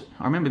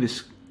remember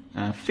this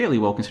fairly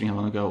well, considering how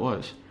long ago it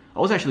was. I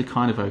was actually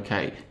kind of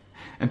okay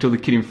until the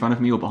kid in front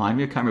of me or behind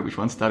me, I can't remember which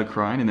one, started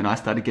crying, and then I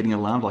started getting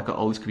alarmed, like,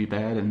 oh, this could be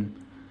bad, and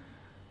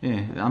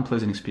yeah,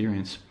 unpleasant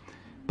experience.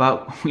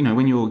 But,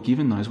 when you're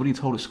given those, what are you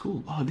told at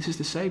school? Oh, this is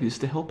to save you, this is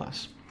to help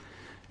us.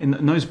 And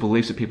those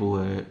beliefs that people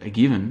are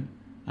given,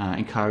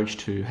 encouraged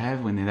to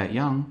have when they're that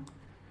young,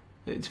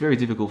 it's very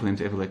difficult for them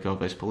to ever let go of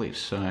those beliefs.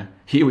 So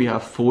here we are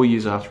 4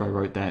 years after I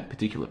wrote that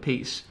particular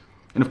piece.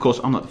 And of course,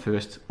 I'm not the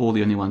first or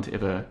the only one to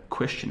ever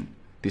question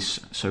this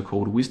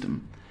so-called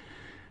wisdom.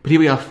 But here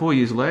we are 4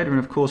 years later, and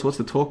of course, what's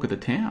the talk of the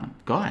town?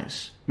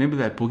 Guys, remember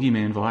that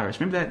boogeyman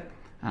virus? Remember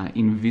that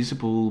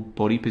invisible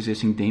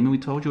body-possessing demon we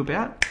told you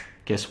about?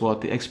 Guess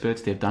what? The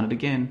experts, they've done it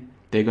again.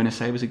 They're going to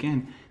save us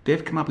again.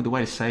 They've come up with a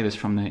way to save us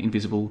from the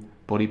invisible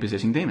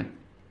body-possessing demon.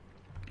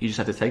 You just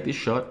have to take this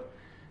shot,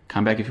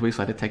 come back a few weeks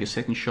later, take a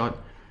second shot,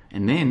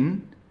 and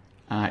then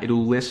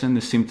it'll lessen the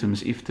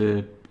symptoms if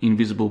the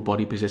invisible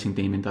body-possessing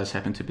demon does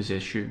happen to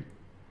possess you.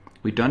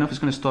 We don't know if it's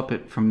going to stop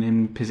it from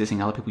them possessing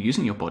other people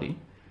using your body.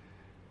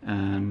 We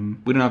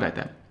don't know about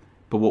that.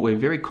 But what we're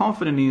very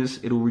confident is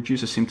it'll reduce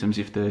the symptoms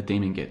if the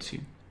demon gets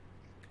you.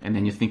 And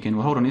then you're thinking,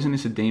 well, hold on, isn't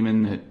this a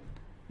demon that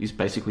is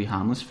basically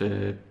harmless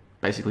for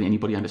basically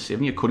anybody under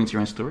 70, according to your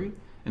own story?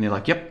 And they're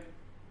like, yep.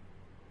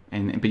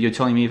 But you're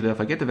telling me that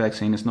if I get the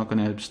vaccine, it's not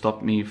going to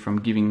stop me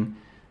from giving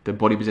the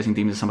body-possessing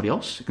demon to somebody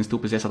else? It can still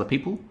possess other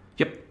people?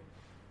 Yep.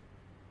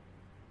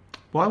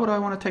 Why would I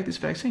want to take this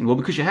vaccine? Well,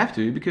 because you have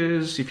to,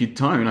 because if you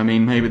don't,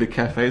 maybe the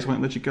cafes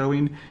won't let you go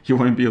in, you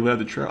won't be allowed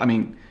to try.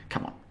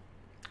 Come on.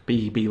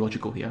 Be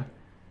logical here.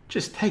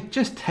 Just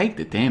take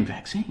the damn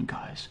vaccine,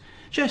 guys.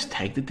 Just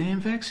take the damn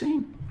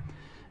vaccine.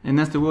 And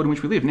that's the world in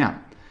which we live. Now,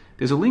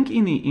 there's a link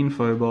in the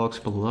info box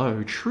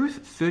below.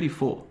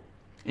 Truth34,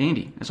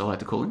 Andy, as I like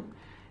to call him.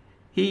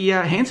 He,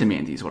 Handsome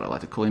Andy is what I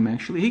like to call him,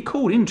 actually. He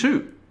called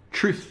into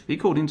Truth. He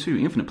called into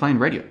Infinite Plane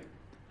Radio.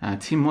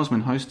 Tim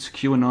Osman hosts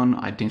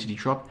QAnon Identity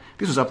Drop.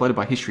 This was uploaded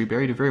by History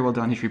Buried. Very well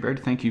done, History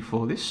Buried. Thank you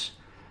for this.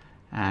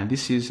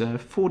 This is a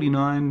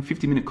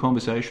 50-minute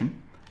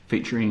conversation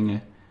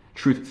featuring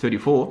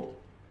Truth34.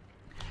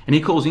 And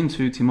he calls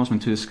into Tim Osman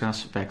to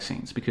discuss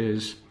vaccines,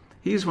 because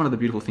here's one of the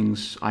beautiful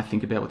things I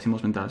think about what Tim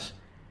Osman does.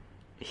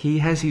 He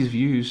has his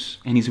views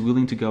and he's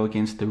willing to go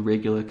against the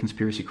regular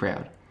conspiracy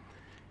crowd.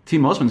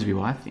 Tim Osman's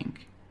view, I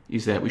think,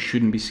 is that we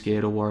shouldn't be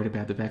scared or worried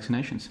about the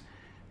vaccinations.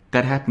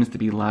 That happens to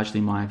be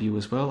largely my view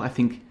as well. I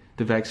think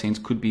the vaccines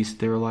could be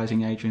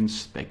sterilizing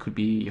agents, they could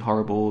be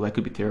horrible, they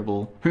could be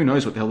terrible. Who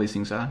knows what the hell these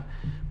things are?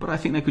 But I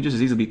think they could just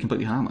as easily be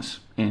completely harmless.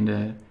 And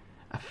a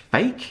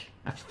fake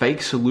A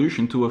fake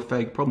solution to a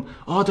fake problem.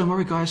 Oh, don't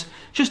worry, guys.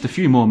 Just a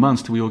few more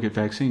months till we all get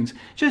vaccines.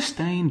 Just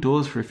stay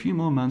indoors for a few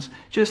more months.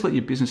 Just let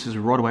your businesses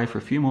rot away for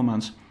a few more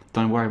months.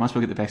 Don't worry. Once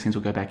we get the vaccines,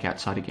 we'll go back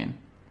outside again.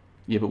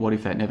 Yeah, but what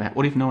if that never?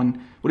 What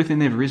if there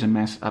never is a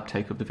mass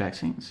uptake of the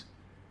vaccines?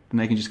 Then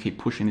they can just keep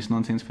pushing this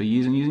nonsense for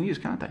years and years and years,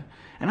 can't they?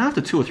 And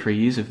after 2 or 3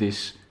 years of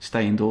this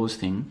stay indoors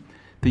thing,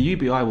 the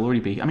UBI will already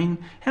be, I mean,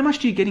 how much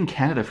do you get in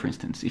Canada, for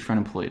instance, if you're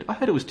unemployed? I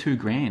heard it was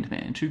 $2,000,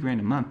 man, $2,000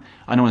 a month.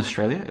 I know in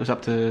Australia, it was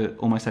up to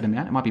almost that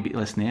amount. It might be a bit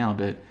less now,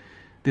 but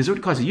there's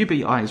already, guys, the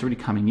UBI is already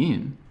coming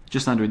in,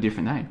 just under a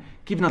different name.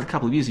 Give another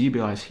couple of years, the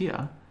UBI is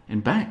here,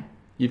 and bang,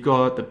 you've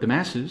got the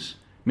masses,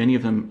 many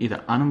of them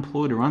either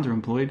unemployed or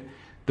underemployed.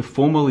 The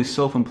formerly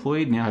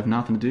self-employed now have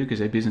nothing to do because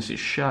their business is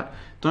shut.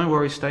 Don't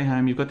worry, stay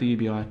home, you've got the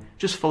UBI.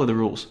 Just follow the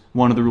rules.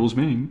 One of the rules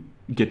being,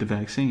 get the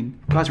vaccine.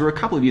 Guys, we're a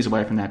couple of years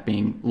away from that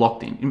being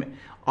locked in.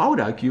 I would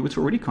argue it's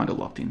already kind of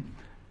locked in.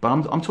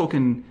 But I'm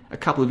talking a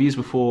couple of years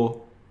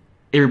before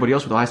everybody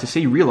else with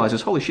ApostaSee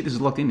realizes, holy shit, this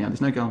is locked in now.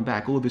 There's no going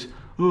back. All of this,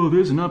 oh,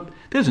 there's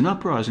an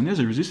uprising, there's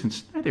a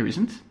resistance. No, there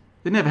isn't.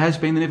 There never has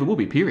been, there never will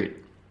be, period.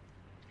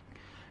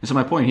 And so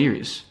my point here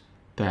is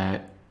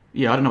that,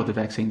 yeah, I don't know what the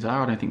vaccines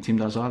are. I don't think Tim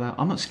does either.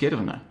 I'm not scared of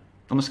them, though.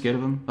 I'm not scared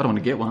of them. I don't want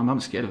to get one. I'm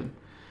not scared of them.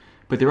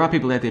 But there are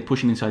people out there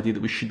pushing this idea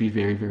that we should be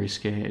very, very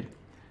scared.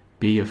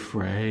 Be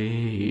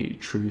afraid,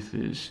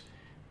 truthers.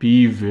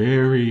 Be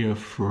very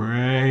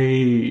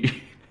afraid.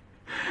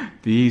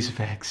 These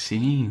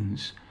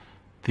vaccines,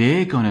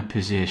 they're going to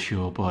possess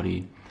your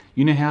body.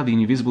 You know how the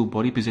invisible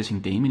body-possessing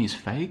demon is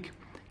fake?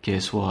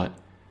 Guess what?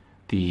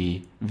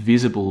 The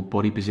visible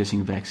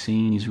body-possessing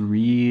vaccine is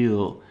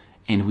real.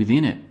 And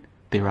within it,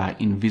 there are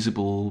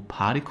invisible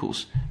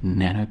particles,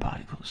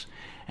 nanoparticles.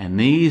 And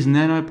these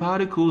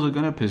nanoparticles are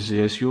going to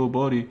possess your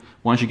body.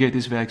 Once you get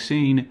this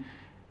vaccine,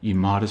 you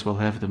might as well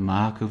have the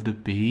mark of the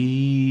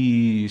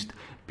beast.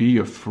 Be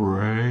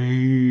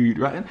afraid,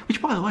 right?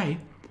 Which, by the way,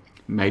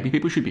 maybe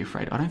people should be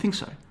afraid. I don't think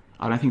so.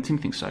 I don't think Tim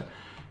thinks so.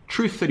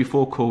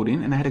 Truth34 called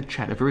in and they had a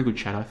chat, a very good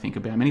chat, I think,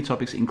 about many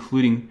topics,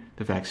 including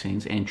the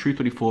vaccines. And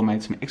Truth34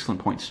 made some excellent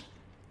points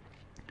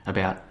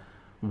about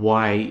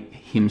why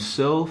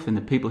himself and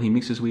the people he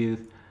mixes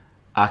with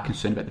are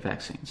concerned about the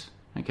vaccines.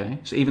 Okay?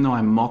 So even though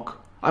I mock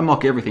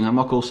everything, I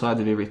mock all sides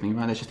of everything,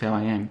 right? That's just how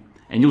I am.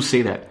 And you'll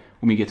see that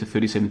when we get to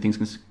 37 things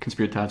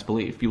conspiratards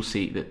believe. You'll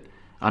see that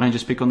I don't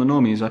just pick on the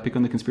normies, I pick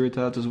on the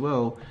conspiratards as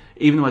well.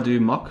 Even though I do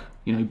mock,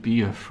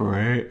 be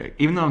afraid.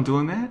 Even though I'm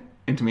doing that,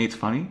 and to me it's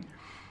funny,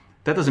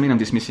 that doesn't mean I'm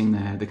dismissing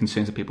the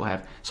concerns that people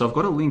have. So I've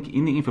got a link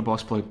in the info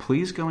box below.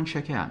 Please go and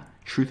check out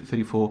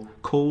Truth34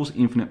 Calls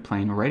Infinite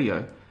Plane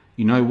Radio.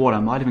 You know what? I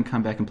might even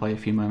come back and play a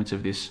few moments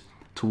of this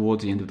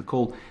towards the end of the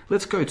call.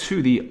 Let's go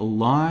to the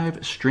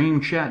live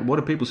stream chat. What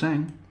are people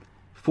saying?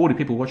 40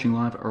 people watching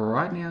live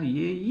right now.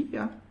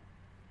 Yeah.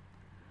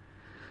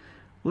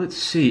 Let's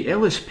see.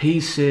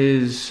 LSP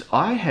says,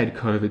 I had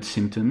COVID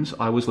symptoms.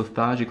 I was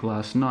lethargic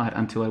last night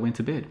until I went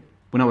to bed.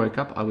 When I woke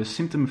up, I was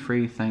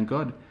symptom-free, thank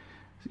God.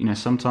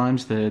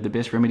 Sometimes the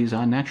best remedies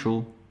are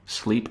natural.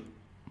 Sleep,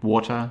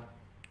 water,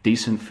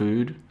 decent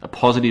food, a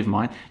positive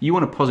mind. You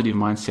want a positive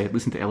mindset,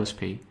 listen to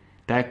LSP.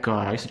 That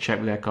guy, I used to chat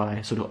with that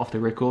guy sort of off the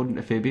record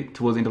a fair bit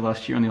towards the end of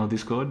last year on the old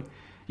Discord.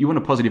 You want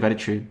a positive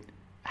attitude.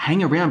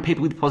 Hang around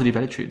people with positive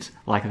attitudes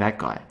like that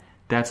guy.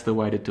 That's the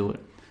way to do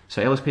it.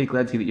 So LSP,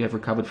 glad to hear that you have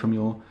recovered from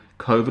your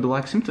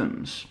COVID-like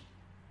symptoms.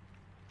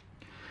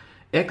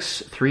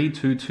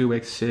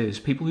 X322X says,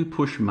 people who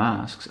push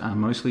masks are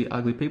mostly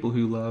ugly people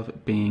who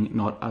love being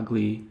not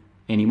ugly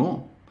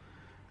anymore.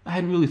 I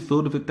hadn't really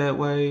thought of it that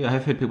way. I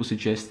have heard people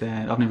suggest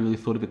that. I've never really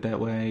thought of it that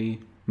way.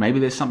 Maybe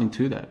there's something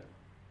to that.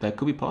 That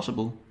could be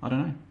possible. I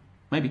don't know.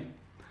 Maybe.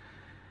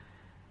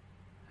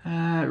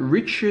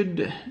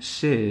 Richard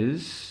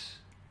says,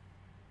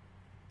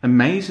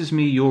 amazes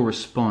me your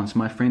response.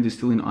 My friend is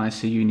still in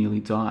ICU, nearly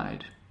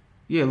died.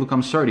 Yeah, look,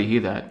 I'm sorry to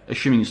hear that.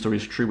 Assuming your story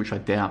is true, which I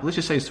doubt. Let's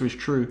just say your story is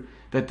true.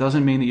 That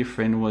doesn't mean that your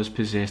friend was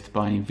possessed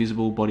by an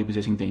invisible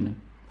body-possessing demon.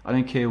 I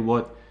don't care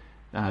what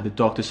the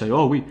doctors say.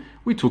 Oh,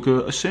 we took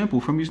a sample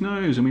from his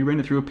nose and we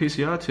ran it through a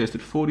PCR test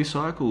at 40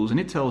 cycles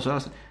and it tells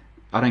us.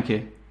 I don't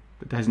care.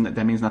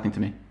 That means nothing to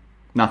me.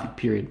 Nothing,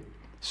 period.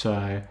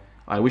 So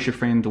I wish your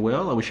friend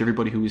well. I wish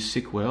everybody who is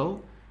sick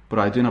well. But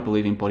I do not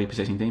believe in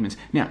body-possessing demons.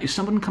 Now, if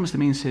someone comes to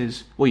me and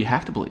says, well, you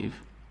have to believe.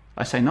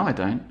 I say, no, I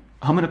don't.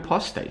 I'm an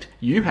apostate.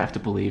 You have to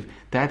believe.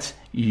 That's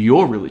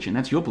your religion.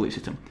 That's your belief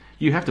system.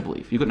 You have to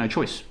believe. You've got no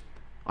choice.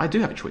 I do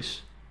have a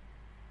choice.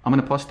 I'm an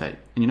apostate.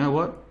 And you know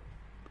what?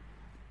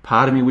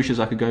 Part of me wishes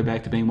I could go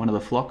back to being one of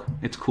the flock.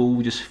 It's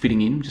cool just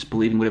fitting in, just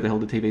believing whatever the hell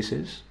the TV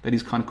says. That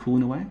is kind of cool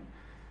in a way.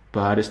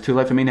 But it's too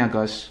late for me now,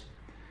 guys.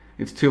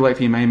 It's too late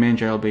for your main man,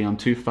 JLB. I'm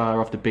too far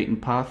off the beaten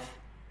path,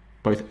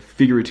 both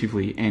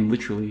figuratively and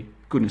literally.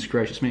 Goodness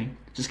gracious me.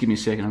 Just give me a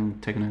second. I'm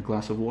taking a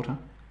glass of water.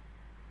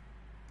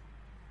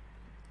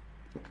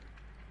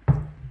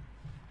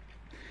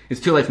 It's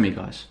too late for me,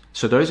 guys.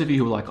 So those of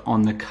you who are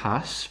on the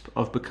cusp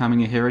of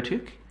becoming a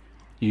heretic,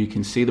 you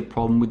can see the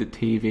problem with the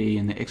TV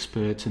and the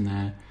experts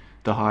and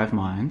the hive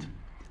mind,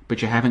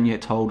 but you haven't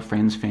yet told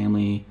friends,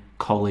 family,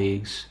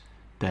 colleagues,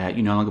 that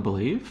you no longer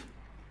believe,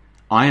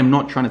 I am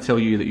not trying to tell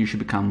you that you should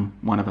become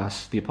one of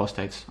us, the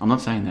apostates. I'm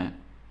not saying that,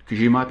 because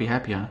you might be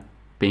happier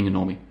being a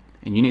normie.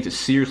 And you need to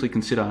seriously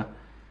consider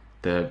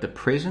the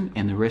present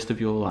and the rest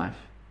of your life,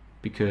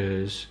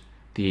 because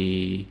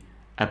the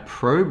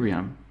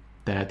opprobrium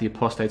that the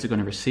apostates are going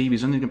to receive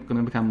is only going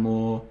to become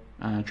more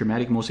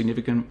dramatic, more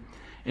significant.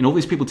 And all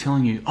these people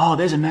telling you, oh,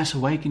 there's a mass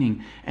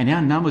awakening and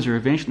our numbers are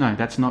eventually... No,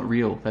 that's not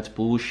real. That's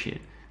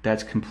bullshit.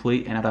 That's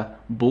complete and utter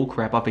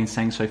bullcrap. I've been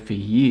saying so for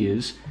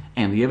years,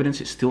 and the evidence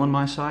is still on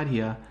my side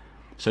here.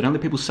 So don't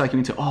let people suck you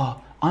into,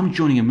 oh, I'm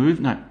joining a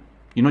movement. No,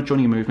 you're not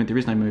joining a movement. There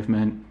is no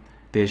movement.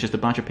 There's just a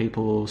bunch of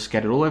people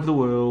scattered all over the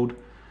world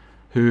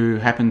who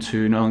happen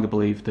to no longer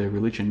believe the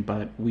religion,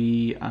 but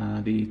we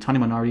are the tiny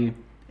minority,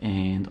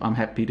 and I'm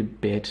happy to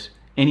bet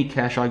any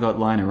cash I got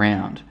lying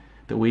around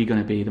that we're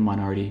going to be the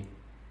minority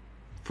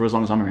for as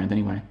long as I'm around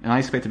anyway. And I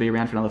expect to be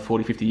around for another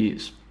 40, 50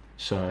 years.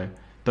 So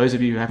those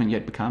of you who haven't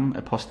yet become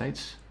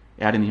apostates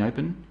out in the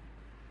open,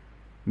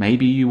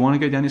 maybe you want to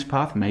go down this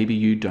path, maybe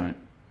you don't.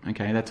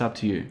 Okay, that's up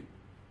to you.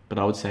 But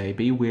I would say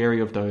be wary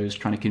of those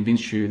trying to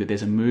convince you that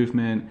there's a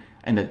movement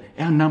and that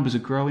our numbers are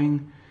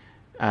growing.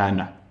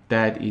 No,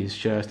 that is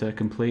just a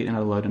complete and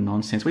utter load of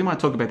nonsense. We might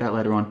talk about that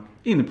later on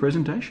in the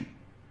presentation.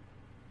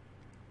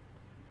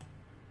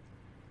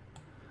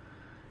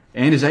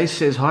 And as Ace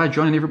says, hi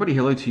John and everybody,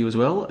 hello to you as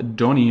well.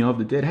 Donny of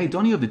the Dead. Hey,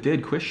 Donny of the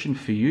Dead, question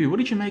for you. What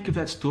did you make of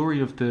that story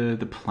of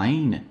the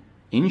plane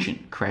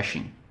engine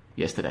crashing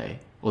yesterday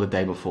or the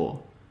day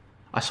before?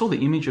 I saw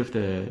the image of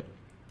the,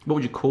 what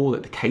would you call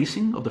it, the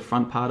casing of the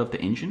front part of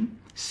the engine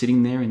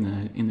sitting there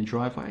in the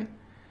driveway.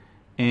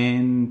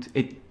 And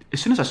as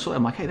soon as I saw it,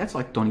 I'm like, hey, that's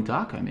like Donnie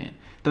Darko, man.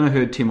 Then I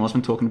heard Tim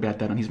Osmond talking about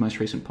that on his most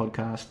recent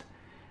podcast.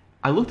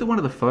 I looked at one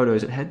of the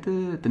photos. It had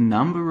the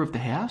number of the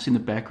house in the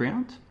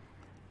background.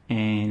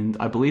 And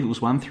I believe it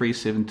was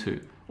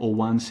 1372 or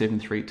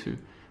 1732,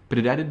 but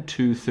it added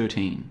to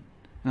 13. And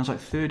I was like,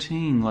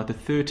 13, like the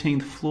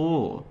 13th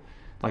floor.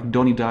 Like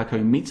Donnie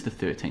Darko meets the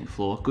 13th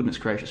floor. Goodness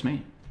gracious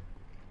me.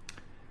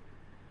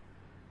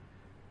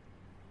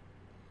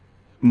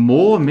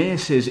 Mayor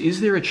says,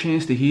 is there a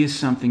chance to hear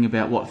something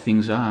about what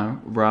things are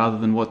rather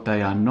than what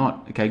they are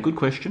not? Okay, good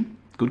question.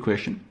 Good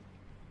question.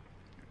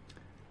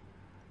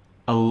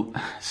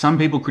 Some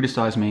people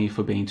criticize me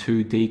for being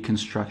too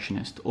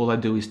deconstructionist. All I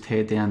do is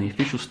tear down the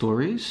official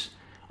stories.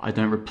 I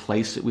don't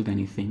replace it with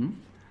anything.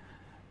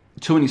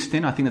 To an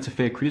extent, I think that's a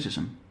fair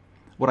criticism.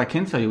 What I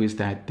can tell you is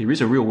that there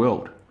is a real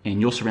world, and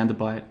you're surrounded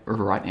by it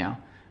right now.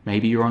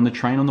 Maybe you're on the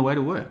train on the way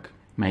to work.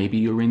 Maybe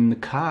you're in the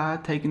car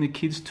taking the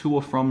kids to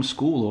or from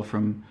school or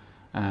from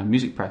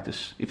music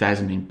practice, if that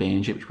hasn't been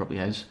banned yet, which probably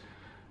has.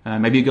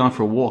 Maybe you're going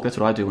for a walk. That's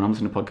what I do when I'm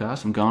listening to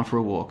podcasts. I'm going for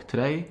a walk.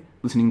 Today,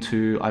 listening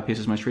to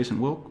IPS's most recent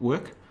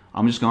work,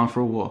 I'm just going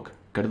for a walk,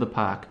 go to the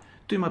park,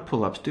 do my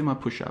pull-ups, do my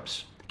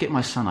push-ups, get my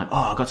sunlight.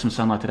 Oh, I got some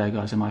sunlight today,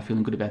 guys. Am I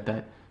feeling good about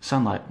that?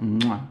 Sunlight,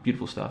 mwah,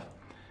 beautiful stuff.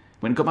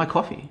 Went and got my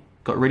coffee,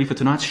 got ready for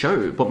tonight's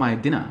show, bought my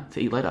dinner to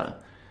eat later,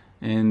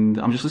 and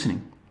I'm just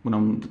listening. When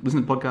I'm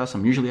listening to podcasts,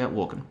 I'm usually out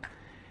walking.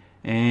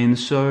 And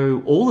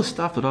so all the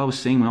stuff that I was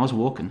seeing when I was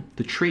walking,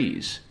 the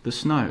trees, the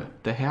snow,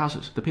 the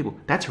houses, the people,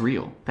 that's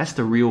real. That's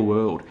the real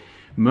world.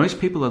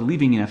 Most people are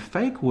living in a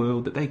fake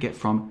world that they get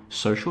from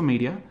social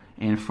media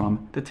and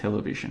from the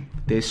television.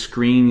 Their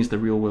screen is the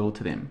real world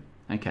to them.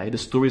 Okay, the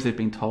stories they've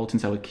been told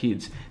since they were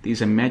kids,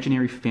 these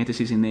imaginary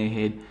fantasies in their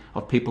head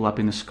of people up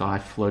in the sky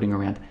floating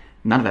around,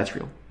 none of that's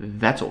real.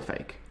 That's all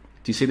fake.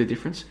 Do you see the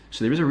difference?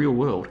 So there is a real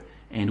world,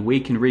 and we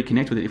can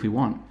reconnect with it if we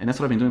want. And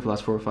that's what I've been doing for the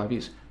last 4 or 5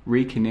 years,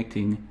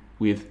 reconnecting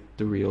with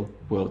the real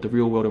world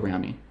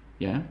around me.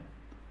 Yeah,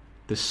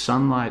 the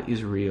sunlight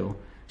is real.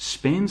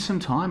 Spend some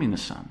time in the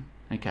sun.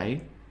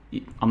 Okay,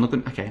 I don't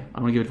want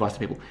to give advice to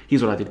people.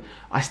 Here's what I did.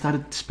 I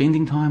started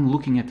spending time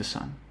looking at the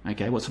sun.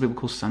 Okay, what some people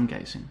call sun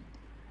gazing,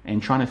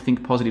 and trying to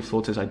think positive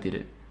thoughts as I did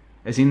it.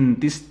 As in,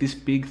 this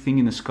big thing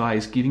in the sky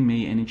is giving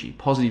me energy,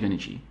 positive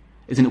energy.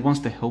 As in, it wants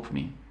to help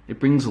me. It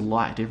brings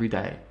light every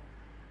day.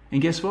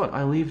 And guess what?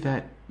 I leave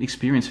that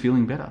experience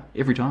feeling better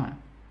every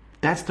time.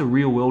 That's the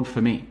real world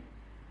for me.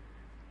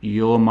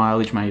 Your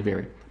mileage may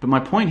vary. But my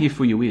point here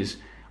for you is,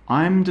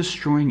 I'm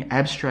destroying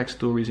abstract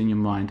stories in your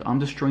mind. I'm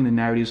destroying the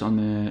narratives on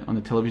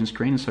the television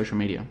screen and social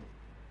media.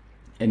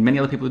 And many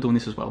other people are doing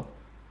this as well.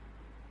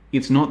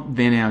 It's not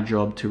then our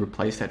job to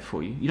replace that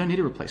for you. You don't need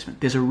a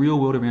replacement. There's a real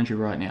world around you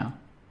right now.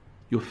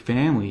 Your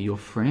family, your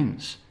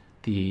friends,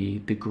 the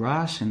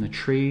grass and the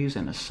trees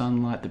and the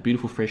sunlight, the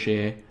beautiful fresh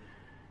air,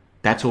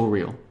 that's all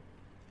real.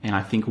 And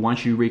I think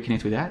once you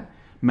reconnect with that,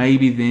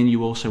 maybe then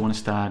you also want to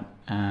start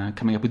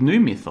coming up with new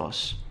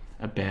mythos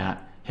about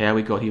how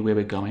we got here, where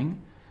we're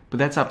going. But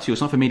that's up to you.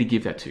 It's not for me to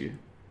give that to you.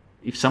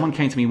 If someone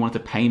came to me and wanted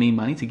to pay me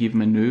money to give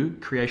them a new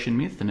creation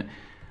myth, then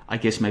I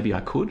guess maybe I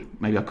could.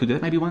 Maybe I could do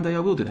that. Maybe one day I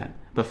will do that.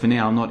 But for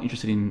now, I'm not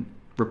interested in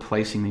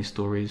replacing these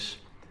stories.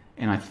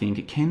 And I think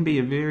it can be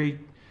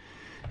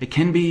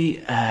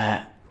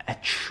a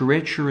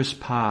treacherous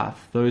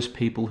path, those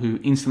people who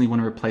instantly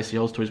want to replace the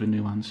old stories with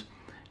new ones.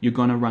 You're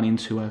going to run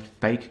into a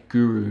fake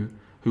guru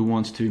who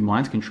wants to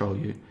mind control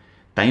you.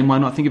 They might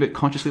not think of it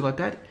consciously like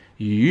that.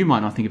 You might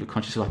not think of it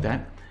consciously like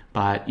that.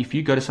 But if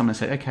you go to someone and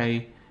say,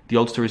 okay, the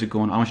old stories are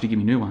gone, I want you to give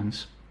me new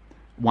ones.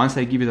 Once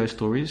they give you those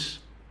stories,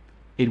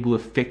 it will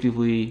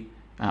effectively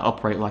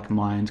operate like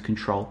mind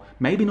control.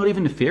 Maybe not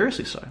even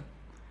nefariously so,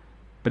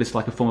 but it's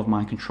like a form of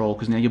mind control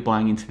because now you're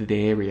buying into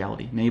their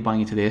reality. Now you're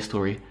buying into their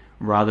story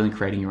rather than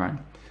creating your own.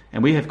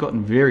 And we have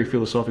gotten very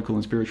philosophical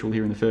and spiritual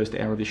here in the first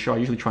hour of this show. I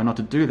usually try not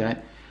to do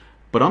that,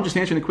 but I'm just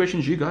answering the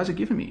questions you guys are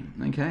giving me.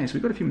 Okay, so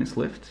we've got a few minutes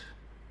left.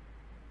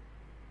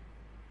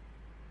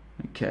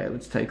 Okay,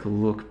 let's take a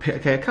look.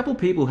 Okay, a couple of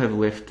people have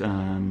left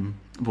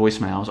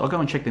voicemails. I'll go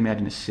and check them out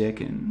in a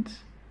second.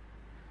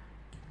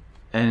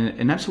 And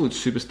an absolute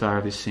superstar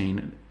of this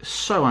scene,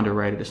 so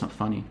underrated, it's not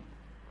funny.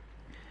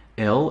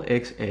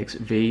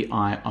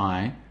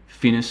 LXXVII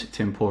Finis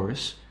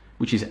Temporis,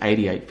 which is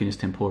 88 Finis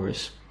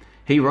Temporis.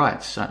 He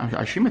writes, I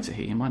assume it's a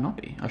he, it might not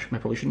be. I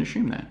probably shouldn't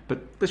assume that,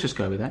 but let's just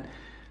go with that.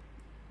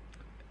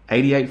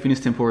 88 Finis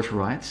Temporis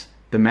writes,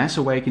 the mass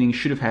awakening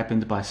should have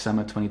happened by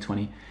summer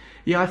 2020.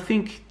 Yeah, I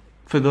think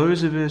for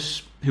those of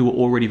us who were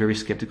already very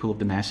skeptical of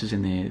the masses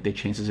and their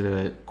chances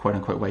of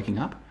quote-unquote waking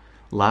up,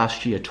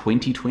 last year,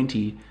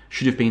 2020,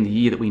 should have been the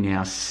year that we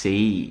now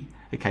see.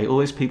 Okay, all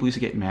those people used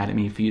to get mad at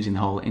me for using the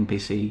whole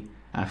NPC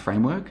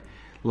framework.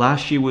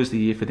 Last year was the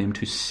year for them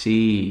to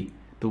see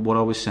that what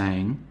I was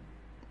saying,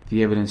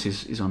 the evidence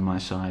is on my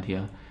side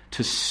here,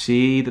 to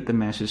see that the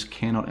masses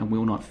cannot and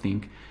will not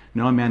think.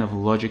 No amount of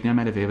logic, no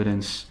amount of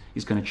evidence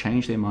is going to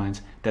change their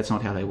minds. That's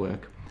not how they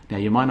work. Now,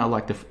 you might not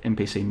like the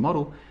NPC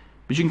model,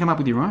 but you can come up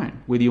with your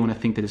own, whether you want to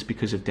think that it's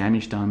because of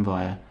damage done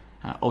via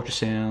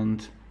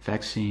ultrasound,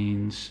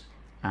 vaccines,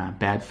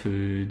 bad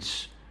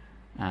foods,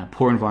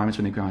 poor environments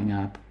when they're growing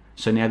up.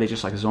 So now they're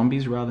just like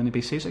zombies rather than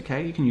NPCs.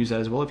 Okay, you can use that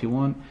as well if you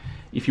want.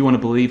 If you want to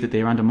believe that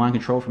they're under mind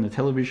control from the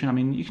television, I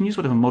mean, you can use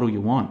whatever model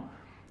you want.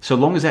 So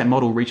long as that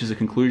model reaches a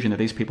conclusion that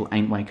these people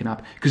ain't waking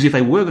up. Because if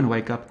they were going to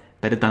wake up,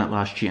 they'd have done it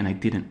last year and they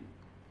didn't.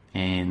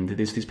 And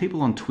there's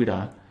people on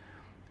Twitter,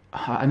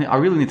 I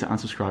really need to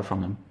unsubscribe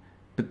from them.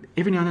 But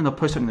every now and then they'll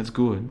post something that's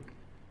good,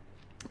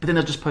 but then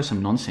they'll just post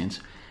some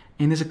nonsense.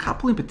 And there's a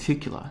couple in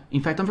particular.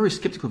 In fact, I'm very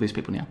skeptical of these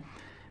people now.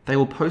 They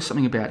will post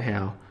something about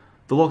how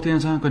the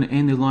lockdowns aren't going to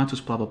end, their lives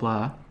was blah, blah,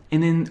 blah.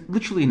 And then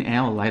literally an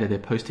hour later, they're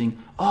posting,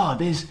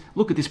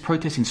 look at this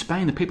protest in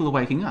Spain, the people are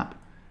waking up.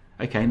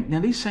 Okay, now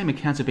these same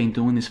accounts have been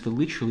doing this for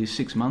literally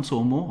 6 months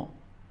or more.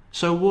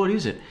 So what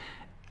is it?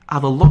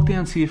 Are the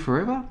lockdowns here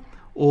forever?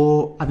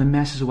 Or are the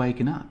masses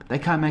waking up? They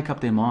can't make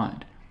up their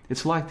mind.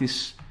 It's like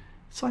this,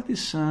 I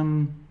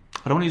don't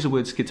want to use the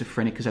word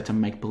schizophrenic because that's a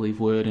make-believe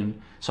word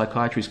and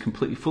psychiatry is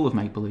completely full of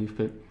make-believe,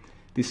 but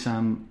this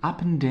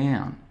up and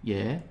down,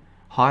 yeah?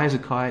 High as a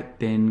kite,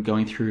 then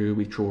going through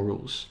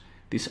withdrawals.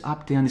 This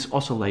up, down, this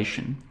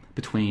oscillation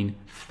between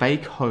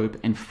fake hope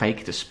and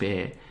fake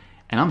despair.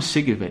 And I'm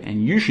sick of it,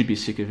 and you should be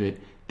sick of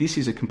it. This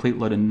is a complete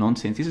load of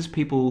nonsense. This is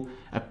people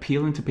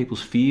appealing to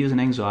people's fears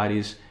and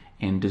anxieties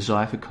and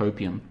desire for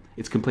copium.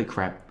 It's complete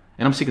crap.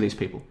 And I'm sick of these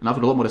people. And I've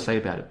got a lot more to say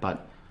about it,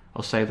 but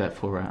I'll save that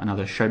for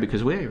another show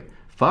because we're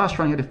fast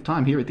running out of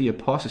time here at the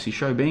ApostaSee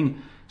Show,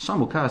 being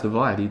simulcast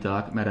via the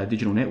Dark Matter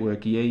Digital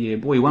Network. Yeah,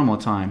 boy, one more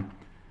time.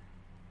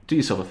 Do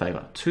yourself a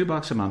favour.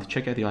 $2 a month,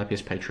 check out the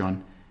IPS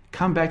Patreon.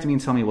 Come back to me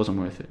and tell me it wasn't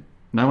worth it.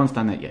 No one's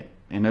done that yet,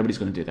 and nobody's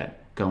going to do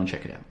that. Go and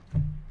check it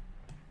out.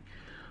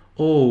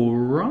 All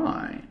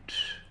right.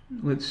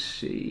 Let's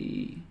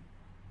see.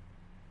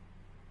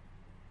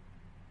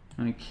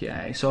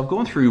 Okay, so I've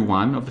gone through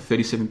one of the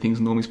 37 things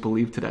normies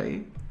believe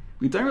today.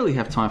 We don't really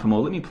have time for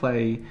more. Let me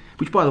play,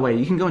 which by the way,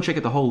 you can go and check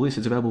out the whole list.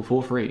 It's available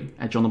for free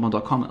at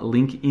johnlebon.com.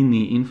 Link in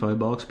the info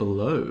box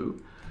below.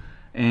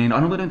 And I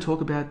normally don't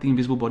talk about the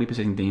invisible body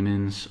possessing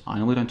demons. I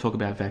normally don't talk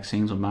about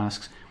vaccines or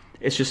masks.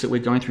 It's just that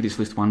we're going through this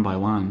list one by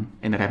one,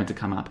 and that happened to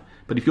come up.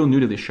 But if you're new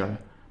to this show,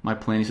 my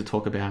plan is to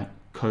talk about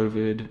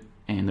COVID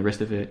and the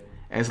rest of it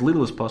as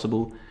little as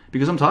possible,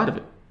 because I'm tired of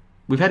it.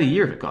 We've had a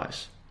year of it,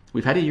 guys.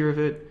 We've had a year of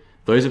it.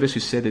 Those of us who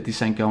said that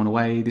this ain't going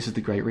away, this is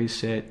the Great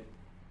Reset,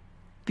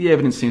 the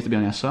evidence seems to be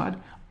on our side.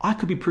 I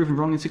could be proven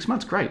wrong in 6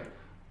 months, great.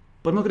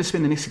 But I'm not going to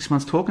spend the next 6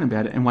 months talking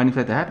about it and waiting for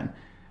that to happen.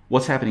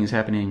 What's happening is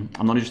happening.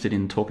 I'm not interested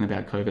in talking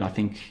about COVID.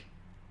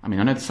 I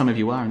know that some of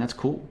you are, and that's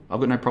cool.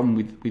 I've got no problem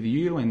with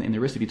you and the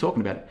rest of you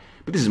talking about it.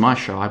 But this is my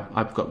show.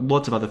 I've got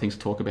lots of other things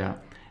to talk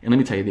about. And let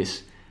me tell you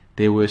this.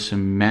 There were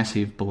some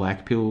massive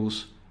black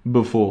pills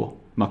before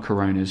my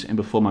coronas and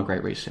before my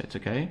Great Resets,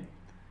 okay?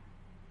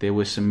 There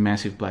were some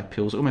massive black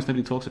pills that almost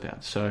nobody talks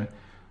about. So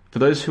for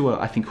those who are,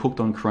 I think, hooked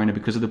on corona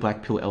because of the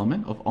black pill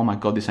element of, oh my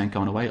God, this ain't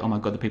going away. Oh my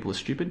God, the people are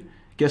stupid.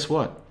 Guess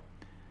what?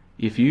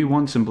 If you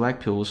want some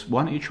black pills,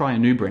 why don't you try a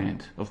new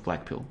brand of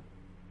black pill?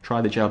 Try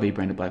the JLB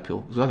brand of black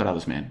pill. Because I've got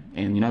others, man.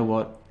 And you know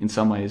what? In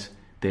some ways,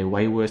 they're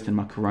way worse than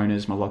my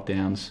coronas, my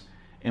lockdowns,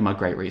 and my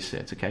Great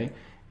Resets, okay?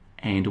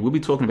 And we'll be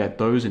talking about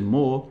those and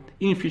more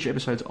in future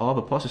episodes of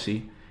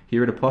ApostaSee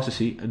here at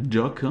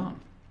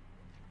ApostaSee.com.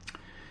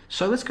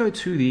 So let's go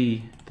to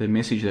the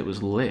message that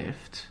was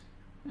left.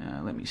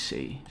 Let me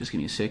see. Just give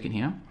me a second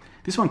here.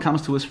 This one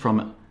comes to us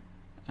from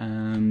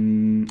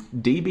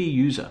DB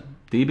User.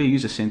 DB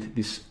User sent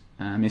this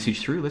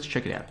message through. Let's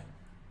check it out.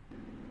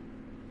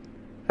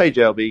 Hey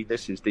JLB,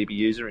 this is DB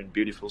User in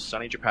beautiful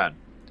sunny Japan.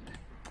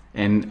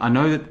 And I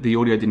know that the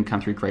audio didn't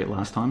come through great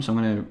last time, so I'm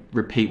going to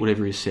repeat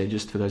whatever is said,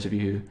 just for those of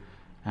you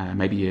who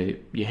maybe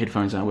your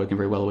headphones aren't working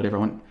very well or whatever. I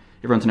want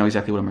everyone to know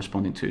exactly what I'm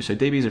responding to. So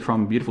DBs are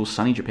from beautiful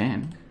sunny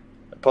Japan.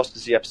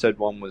 ApostaSee episode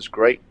 1 was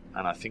great,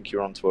 and I think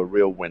you're onto a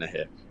real winner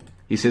here.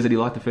 He says that he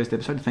liked the first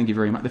episode. Thank you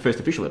very much. The first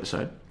official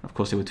episode. Of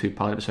course, there were 2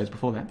 pilot episodes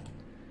before that.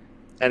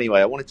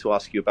 Anyway, I wanted to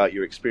ask you about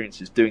your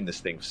experiences doing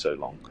this thing for so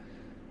long.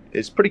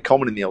 It's pretty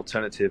common in the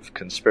alternative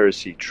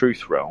conspiracy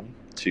truth realm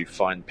to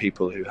find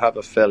people who have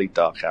a fairly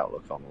dark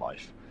outlook on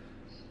life.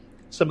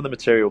 Some of the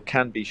material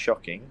can be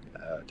shocking,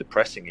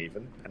 depressing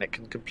even, and it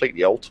can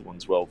completely alter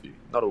one's worldview,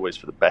 not always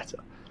for the better.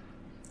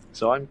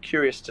 So I'm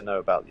curious to know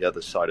about the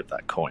other side of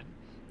that coin.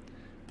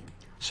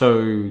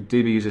 So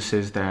DB User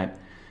says that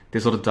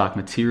there's a lot of dark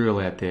material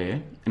out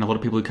there, and a lot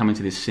of people who come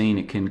into this scene,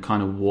 it can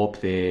kind of warp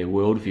their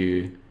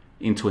worldview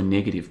into a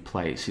negative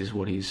place, is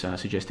what he's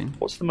suggesting.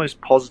 What's the most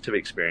positive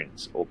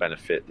experience or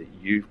benefit that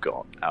you've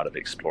got out of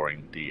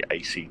exploring the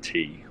ACT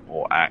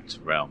or ACT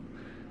realm?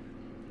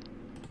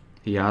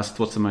 He asked,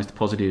 what's the most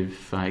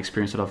positive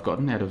experience that I've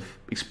gotten out of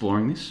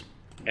exploring this?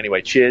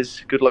 Anyway,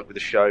 cheers, good luck with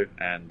the show,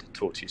 and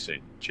talk to you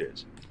soon.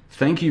 Cheers.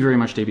 Thank you very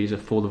much, DB User,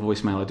 for the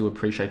voicemail. I do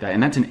appreciate that.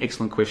 And that's an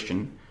excellent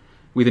question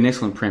with an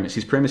excellent premise.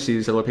 His premise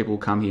is a lot of people will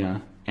come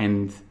here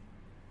and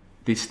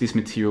this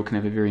material can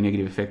have a very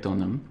negative effect on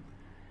them.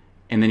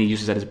 And then he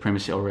uses that as a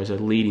premise or as a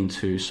lead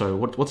into, so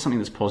what's something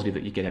that's positive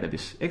that you get out of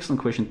this?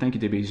 Excellent question. Thank you,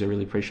 DB. I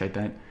really appreciate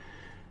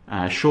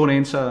that. Short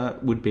answer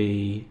would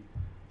be,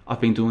 I've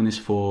been doing this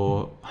I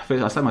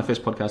started my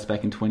first podcast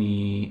back in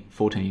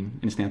 2014,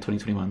 and it's now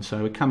 2021.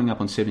 So we're coming up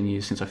on 7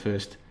 years since I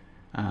first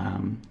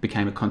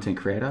became a content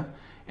creator.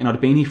 And I'd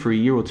been here for a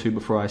year or 2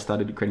 before I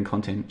started creating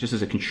content, just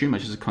as a consumer,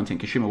 just as a content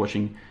consumer,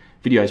 watching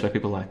videos by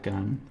people like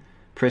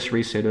Press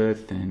Reset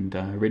Earth and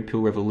Red Pill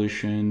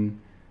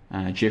Revolution,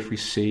 Jeffrey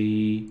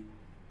C.,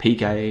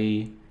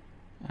 PK,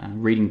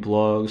 reading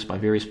blogs by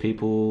various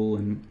people,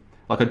 and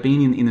like I'd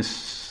been in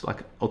this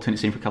like alternate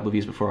scene for a couple of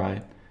years before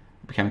I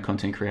became a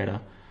content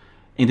creator.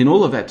 And in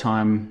all of that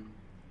time,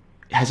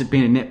 has it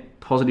been a net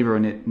positive or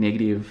a net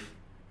negative?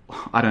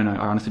 I don't know.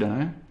 I honestly don't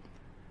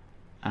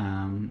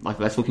know. Like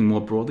that's looking more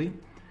broadly.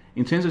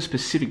 In terms of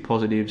specific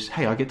positives,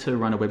 hey, I get to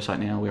run a website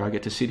now where I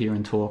get to sit here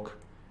and talk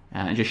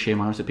and just share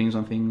my honest opinions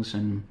on things,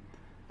 and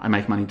I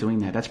make money doing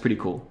that. That's pretty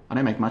cool. I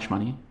don't make much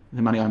money.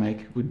 The money I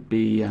make would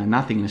be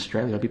nothing in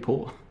Australia. I'd be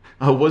poor.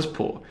 I was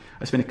poor.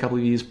 I spent a couple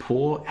of years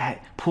poor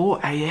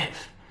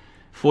AF.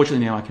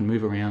 Fortunately, now I can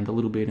move around a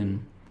little bit,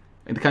 and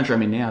in the country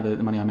I'm in now, the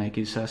money I make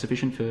is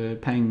sufficient for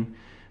paying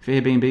for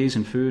Airbnbs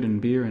and food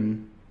and beer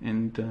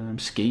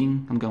and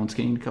skiing. I'm going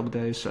skiing in a couple of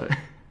days, so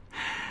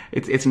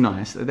it's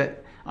nice.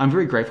 I'm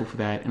very grateful for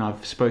that, and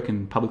I've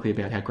spoken publicly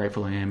about how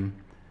grateful I am.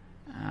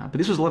 But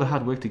this was a lot of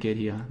hard work to get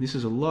here. This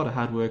is a lot of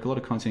hard work, a lot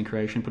of content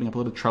creation, putting up a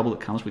lot of trouble that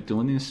comes with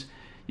doing this.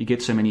 You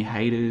get so many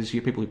haters. You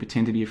get people who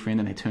pretend to be your friend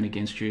and they turn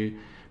against you.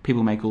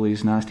 People make all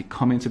these nasty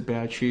comments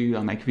about you.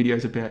 I make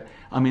videos about...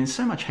 I mean,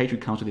 so much hatred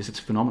comes with this. It's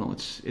phenomenal.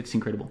 It's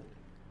incredible.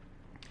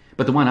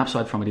 But the one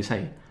upside from it is,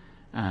 hey,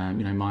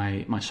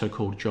 my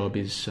so-called job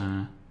is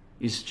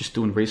just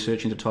doing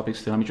research into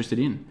topics that I'm interested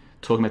in,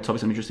 talking about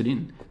topics I'm interested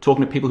in,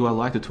 talking to people who I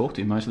like to talk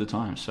to most of the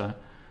time. So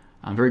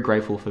I'm very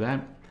grateful for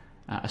that.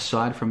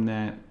 Aside from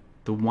that,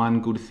 the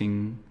one good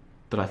thing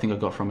that I think I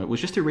got from it was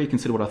just to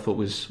reconsider what I thought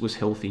was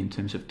healthy in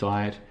terms of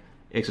diet,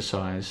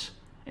 exercise,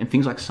 and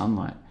things like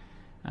sunlight.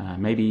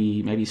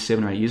 Maybe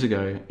 7 or 8 years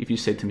ago, if you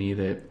said to me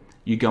that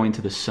you go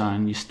into the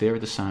sun, you stare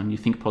at the sun, you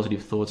think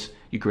positive thoughts,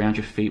 you ground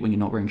your feet when you're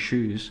not wearing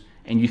shoes,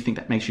 and you think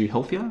that makes you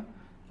healthier,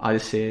 I'd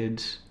have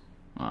said,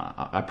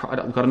 I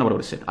don't know what I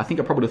would have said. I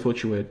think I probably would have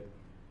thought you were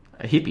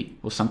a hippie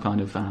or some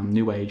kind of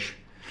new age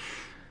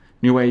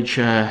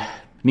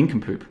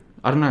nincompoop.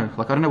 I don't know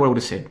what I would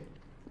have said,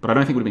 but I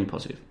don't think it would have been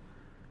positive.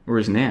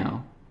 Whereas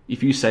now,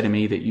 if you say to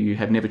me that you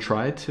have never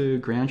tried to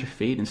ground your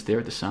feet and stare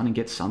at the sun and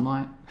get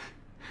sunlight,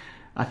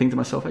 I think to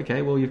myself,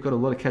 okay, well, you've got a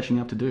lot of catching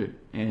up to do.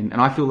 And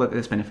I feel like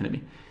that's benefited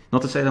me.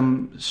 Not to say that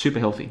I'm super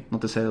healthy,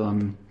 not to say that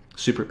I'm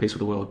super at peace with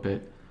the world,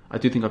 but I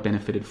do think I've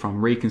benefited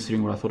from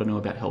reconsidering what I thought I knew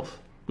about health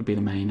would be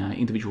the main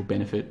individual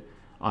benefit,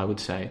 I would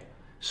say.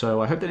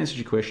 So I hope that answers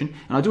your question.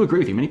 And I do agree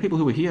with you. Many people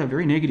who are here are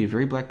very negative,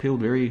 very black-pilled,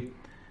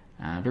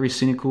 very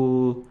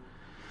cynical.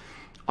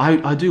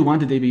 I do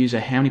wonder, DB User,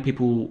 how many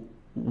people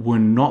were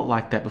not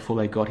like that before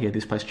they got here.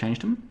 This place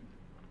changed them.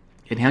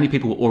 And how many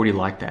people were already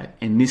like that?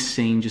 And this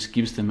scene just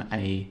gives them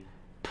a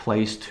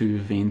place to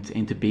vent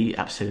and to be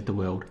upset at the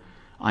world.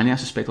 I now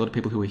suspect a lot of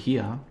people who are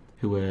here,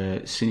 who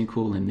are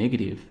cynical and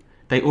negative,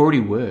 they already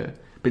were.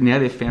 But now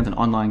they've found an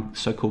online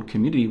so-called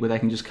community where they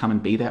can just come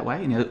and be that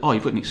way. And you've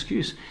got an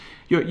excuse.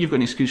 You've got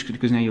an excuse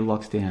because now you're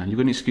locked down. You've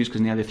got an excuse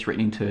because now they're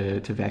threatening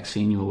to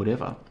vaccine you or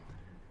whatever.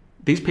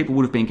 These people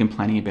would have been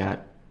complaining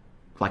about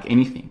like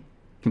anything.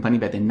 Complaining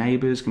about their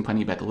neighbours,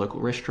 complaining about the local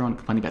restaurant,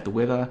 complaining about the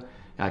weather,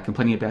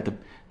 complaining about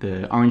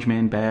the orange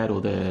man bad or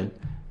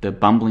the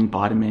bumbling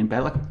Biden man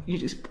bad.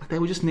 They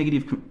were just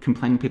negative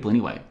complaining people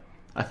anyway.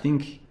 I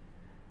think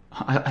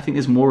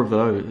there's more of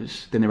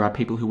those than there are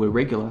people who were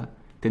regular.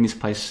 Then this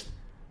place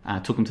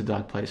took them to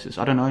dark places.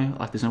 I don't know.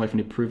 Like, there's no way for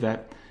me to prove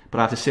that. But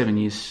after 7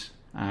 years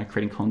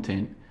creating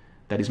content,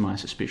 that is my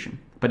suspicion.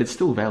 But it's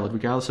still valid,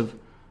 regardless of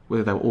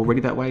whether they were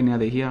already that way, now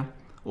they're here,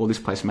 or this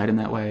place made them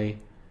that way.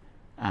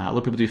 A lot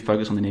of people do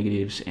focus on the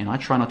negatives, and I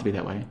try not to be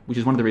that way, which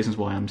is one of the reasons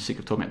why I'm sick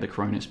of talking about the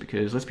coronas,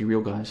 because let's be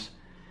real, guys,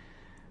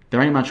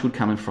 there ain't much good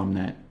coming from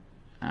that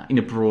in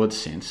a broad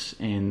sense,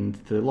 and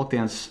the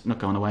lockdown's not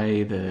going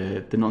away,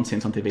 the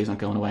nonsense on TV is not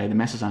going away, the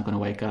masses aren't going to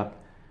wake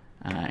up,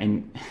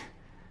 and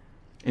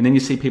then you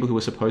see people who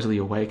are supposedly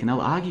awake, and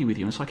they'll argue with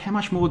you, and it's like, how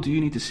much more do you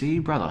need to see,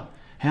 brother?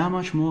 How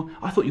much more?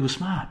 I thought you were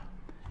smart.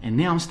 And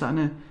now I'm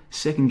starting to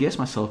second guess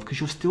myself, because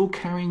you're still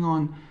carrying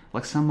on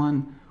like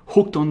someone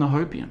hooked on the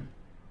hopium.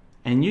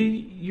 And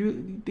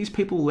these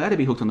people are allowed to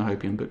be hooked on the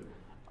hopium, but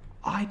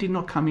I did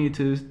not come here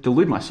to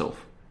delude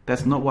myself.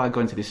 That's not why I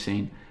got into this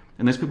scene.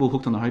 And those people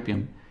hooked on the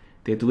hopium,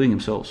 they're deluding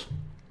themselves.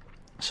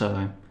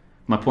 So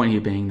my point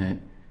here being that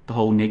the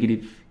whole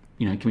negative,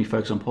 can we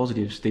focus on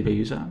positives, DB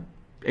user?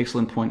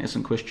 Excellent point,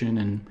 excellent question,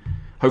 and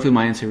hopefully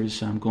my answer has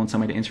gone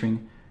some way to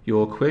answering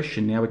your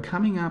question. Now we're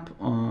coming up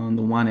on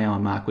the 1 hour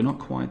mark. We're not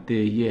quite there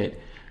yet.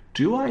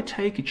 Do I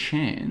take a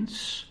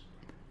chance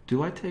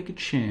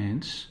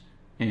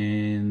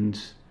and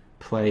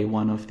play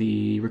one of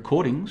the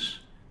recordings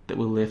that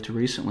were left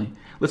recently?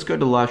 Let's go to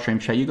the live stream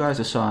chat. You guys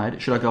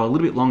decide, should I go a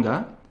little bit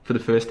longer for the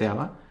first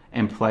hour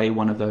and play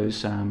one of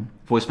those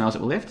voicemails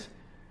that were left?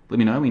 Let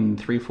me know in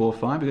 3, 4,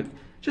 5. We've got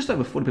just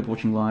over 40 people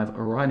watching live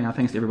right now.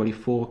 Thanks to everybody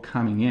for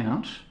coming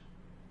out.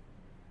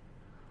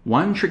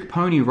 One Trick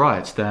Pony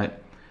writes that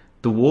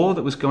the war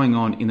that was going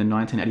on in the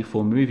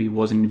 1984 movie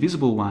was an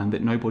invisible one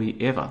that nobody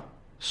ever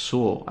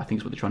saw, I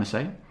think is what they're trying to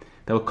say.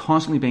 They were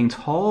constantly being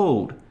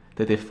told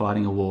that they're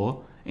fighting a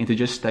war and to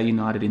just stay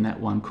united in that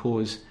one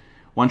cause.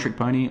 One Trick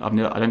Pony, I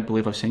don't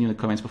believe I've seen you in the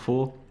comments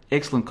before.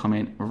 Excellent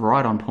comment,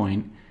 right on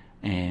point.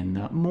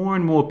 And more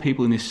and more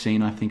people in this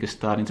scene, I think, are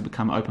starting to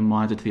become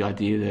open-minded to the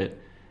idea that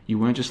you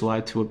weren't just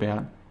lied to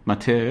about my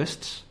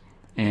terrorists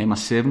and my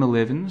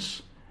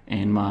 7-Elevens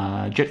and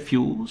my jet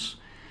fuels.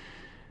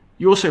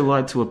 You also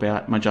lied to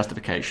about my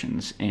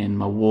justifications and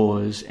my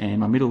wars and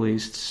my Middle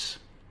Easts.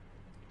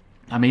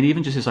 I mean,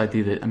 even just this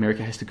idea that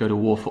America has to go to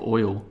war for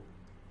oil.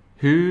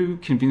 Who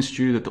convinced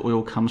you that the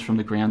oil comes from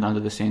the ground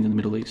under the sand in the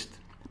Middle East?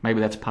 Maybe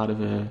that's part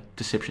of a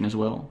deception as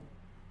well.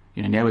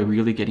 Now we're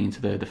really getting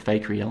into the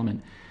fakery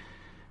element.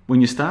 When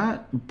you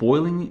start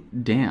boiling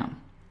down,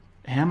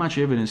 how much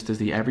evidence does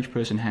the average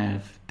person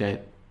have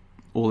that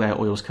all our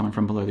oil is coming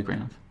from below the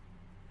ground?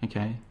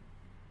 Okay?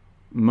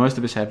 Most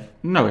of us have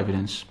no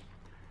evidence.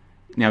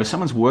 Now, if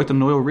someone's worked on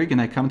an oil rig and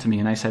they come to me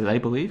and they say that they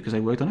believe because they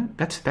worked on it,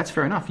 that's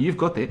fair enough. You've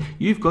got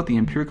the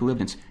empirical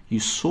evidence. You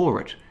saw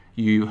it.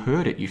 You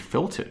heard it. You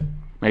felt it.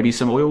 Maybe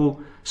some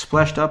oil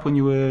splashed up when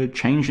you were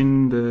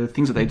changing the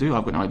things that they do.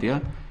 I've got no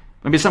idea.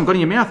 Maybe something got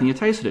in your mouth and you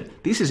tasted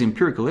it. This is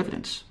empirical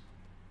evidence.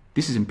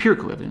 This is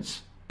empirical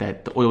evidence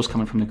that the oil's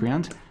coming from the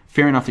ground.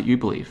 Fair enough that you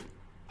believe.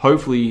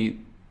 Hopefully,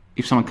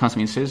 if someone comes to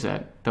me and says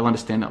that, they'll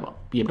understand that.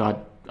 Yeah,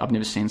 but I've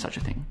never seen such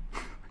a thing.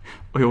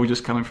 Oil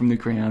just coming from the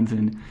ground,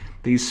 and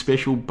these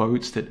special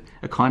boats that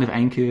are kind of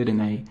anchored and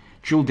they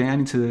drill down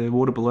into the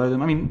water below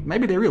them. I mean,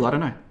 maybe they're real. I don't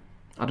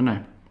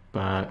know.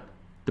 But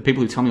the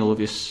people who tell me all of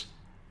this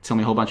tell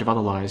me a whole bunch of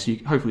other lies.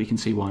 Hopefully you can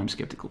see why I'm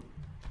skeptical.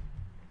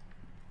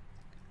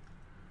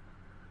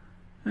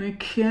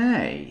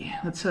 Okay,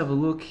 let's have a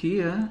look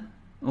here.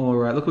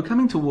 Alright, look, we're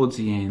coming towards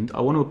the end.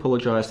 I want to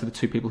apologise to the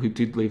 2 people who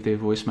did leave their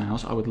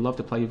voicemails. I would love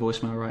to play your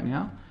voicemail right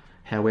now.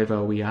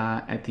 However, we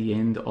are at the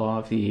end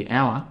of the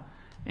hour,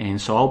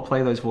 and so I'll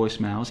play those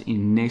voicemails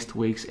in next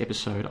week's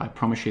episode. I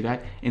promise you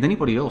that. And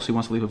anybody else who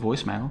wants to leave a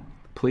voicemail,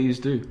 please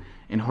do.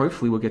 And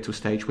hopefully we'll get to a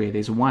stage where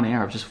there's 1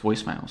 hour of just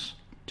voicemails.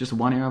 Just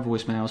 1 hour of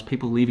voicemails,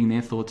 people leaving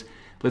their thoughts.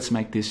 Let's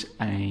make this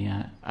like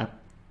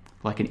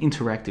an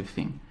interactive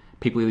thing.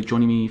 People either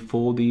joining me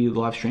for the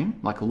live stream,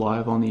 like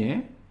live on the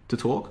air to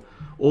talk,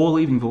 or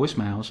leaving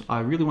voicemails.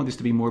 I really want this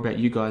to be more about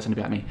you guys than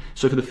about me.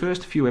 So for the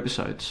first few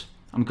episodes,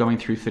 I'm going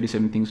through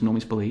 37 things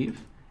normies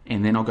believe,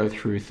 and then I'll go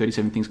through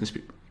 37 things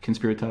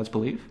conspiratards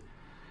believe,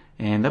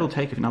 and that'll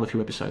take another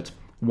few episodes.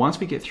 Once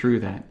we get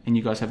through that, and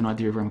you guys have an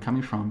idea of where I'm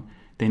coming from,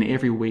 then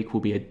every week will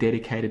be a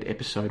dedicated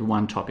episode,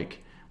 one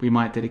topic. We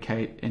might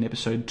dedicate an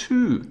episode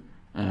to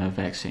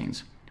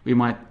vaccines. We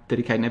might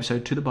dedicate an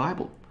episode to the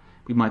Bible.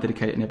 We might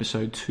dedicate an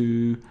episode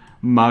to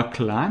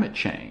climate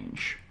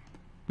change.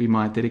 We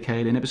might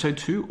dedicate an episode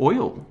to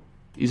oil.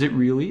 Is it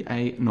really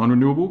a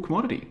non-renewable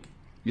commodity?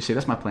 You see,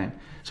 that's my plan.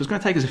 So it's going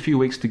to take us a few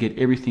weeks to get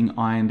everything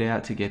ironed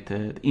out, to get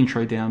the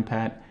intro down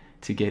pat,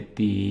 to get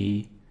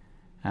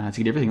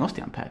everything else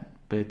down pat.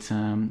 But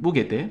we'll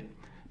get there.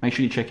 Make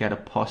sure you check out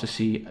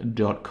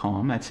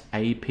ApostaSee.com. That's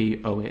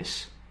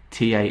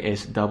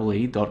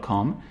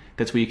APOSTASEE.com.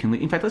 That's where you can.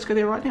 In fact, let's go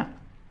there right now.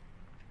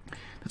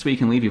 That's where you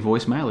can leave your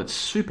voicemail. It's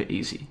super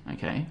easy.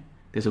 Okay,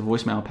 there's a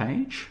voicemail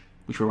page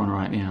which we're on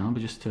right now,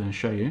 but just to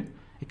show you,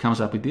 it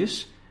comes up with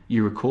this.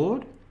 You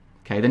record.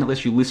 Okay, then it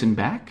lets you listen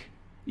back.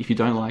 If you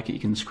don't like it, you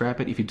can scrap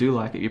it. If you do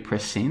like it, you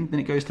press send, then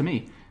it goes to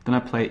me. Then I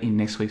play it in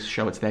next week's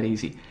show. It's that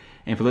easy.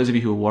 And for those of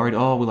you who are worried,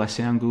 oh, will I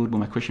sound good? Will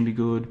my question be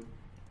good?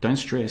 Don't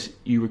stress.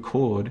 You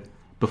record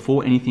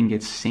before anything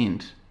gets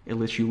sent. It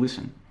lets you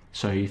listen.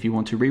 So if you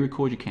want to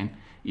re-record, you can.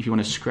 If you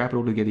want to scrap it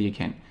all together, you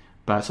can.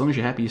 But as long as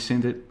you're happy, you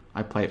send it.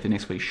 I play it for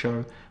next week's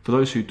show. For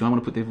those who don't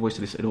want to put their voice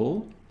to this at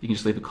all, you can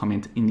just leave a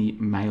comment in the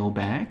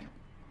mailbag.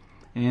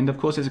 And of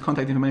course, there's a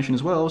contact information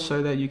as well,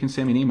 so that you can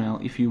send me an email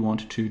if you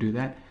want to do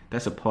that.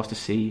 That's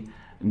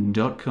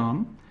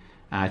ApostaSee.com.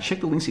 Check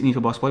the links in the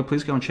info box below.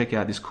 Please go and check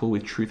out this call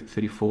with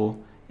Truth34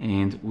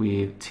 and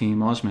with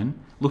Tim Osman,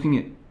 looking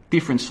at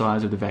different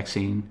sides of the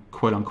vaccine,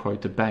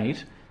 quote-unquote,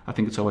 debate. I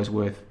think it's always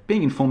worth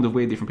being informed of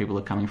where different people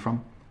are coming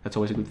from. That's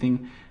always a good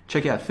thing.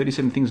 Check out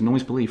 37 Things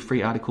Noise Believe,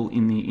 free article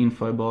in the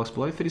info box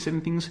below.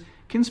 37 Things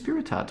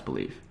Conspiratards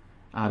Believe,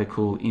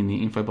 article in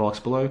the info box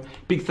below.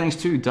 Big thanks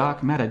to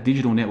Dark Matter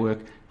Digital Network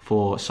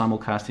for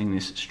simulcasting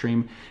this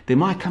stream. There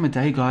might come a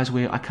day, guys,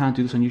 where I can't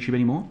do this on YouTube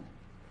anymore.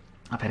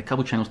 I've had a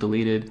couple channels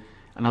deleted,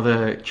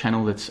 another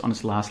channel that's on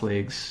its last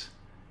legs,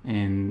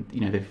 and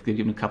they've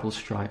given a couple of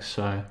strikes.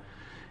 So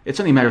it's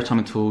only a matter of time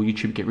until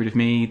YouTube get rid of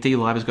me.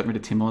 DLive has gotten rid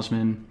of Tim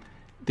Osman.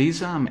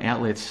 These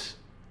outlets,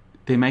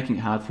 they're making it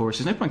hard for us.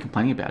 There's no point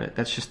complaining about it.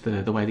 That's just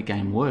the way the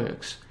game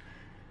works.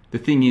 The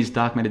thing is,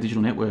 Dark Matter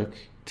Digital Network,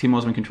 Tim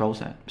Osman controls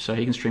that, so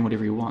he can stream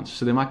whatever he wants.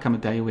 So there might come a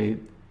day where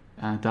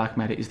Dark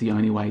Matter is the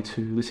only way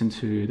to listen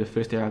to the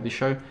first hour of this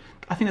show.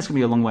 I think that's going to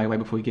be a long way away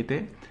before we get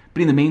there.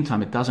 But in the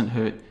meantime, it doesn't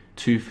hurt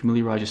to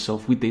familiarise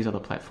yourself with these other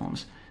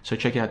platforms. So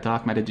check out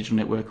Dark Matter Digital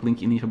Network,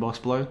 link in the info box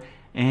below,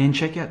 and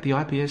check out the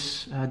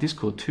IPS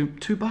Discord.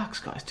 $2,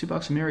 guys,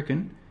 $2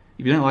 American.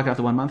 If you don't like it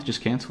after 1 month,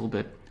 just cancel.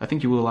 But I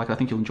think you will like it. I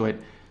think you'll enjoy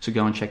it. So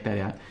go and check that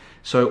out.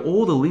 So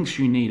all the links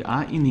you need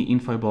are in the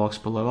info box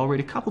below. I'll read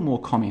a couple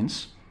more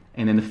comments,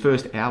 and then the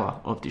first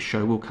hour of this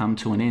show will come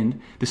to an end.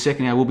 The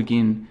second hour will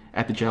begin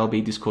at the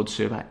JLB Discord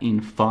server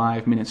in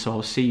 5 minutes, so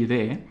I'll see you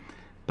there.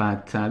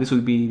 But this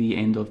will be the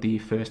end of the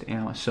first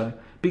hour. So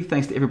big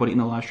thanks to everybody in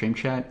the live stream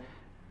chat,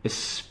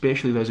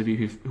 especially those of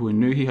you who are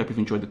new here. Hope you've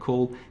enjoyed the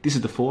call. This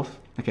is the fourth.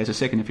 Okay, it's a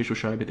second official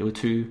show, but there were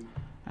two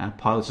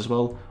pilots as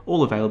well,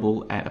 all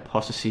available at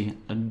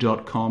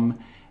ApostaSee.com.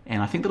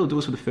 And I think that'll do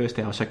us for the first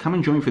hour. So come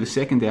and join me for the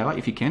second hour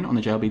if you can on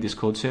the JLB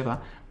Discord server.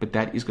 But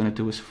that is going to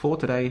do us for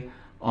today,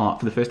 for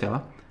the first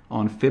hour,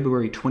 on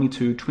February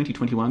 22,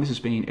 2021. This has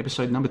been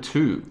episode number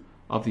 2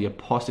 of the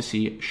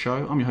ApostaSee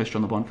show. I'm your host,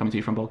 John LeBon, coming to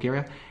you from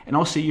Bulgaria. And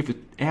I'll see you for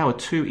hour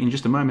 2 in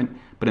just a moment.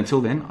 But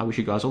until then, I wish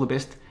you guys all the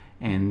best.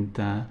 And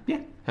have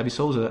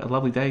yourselves a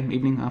lovely day,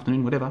 evening,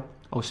 afternoon, whatever.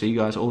 I'll see you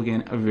guys all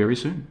again very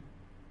soon.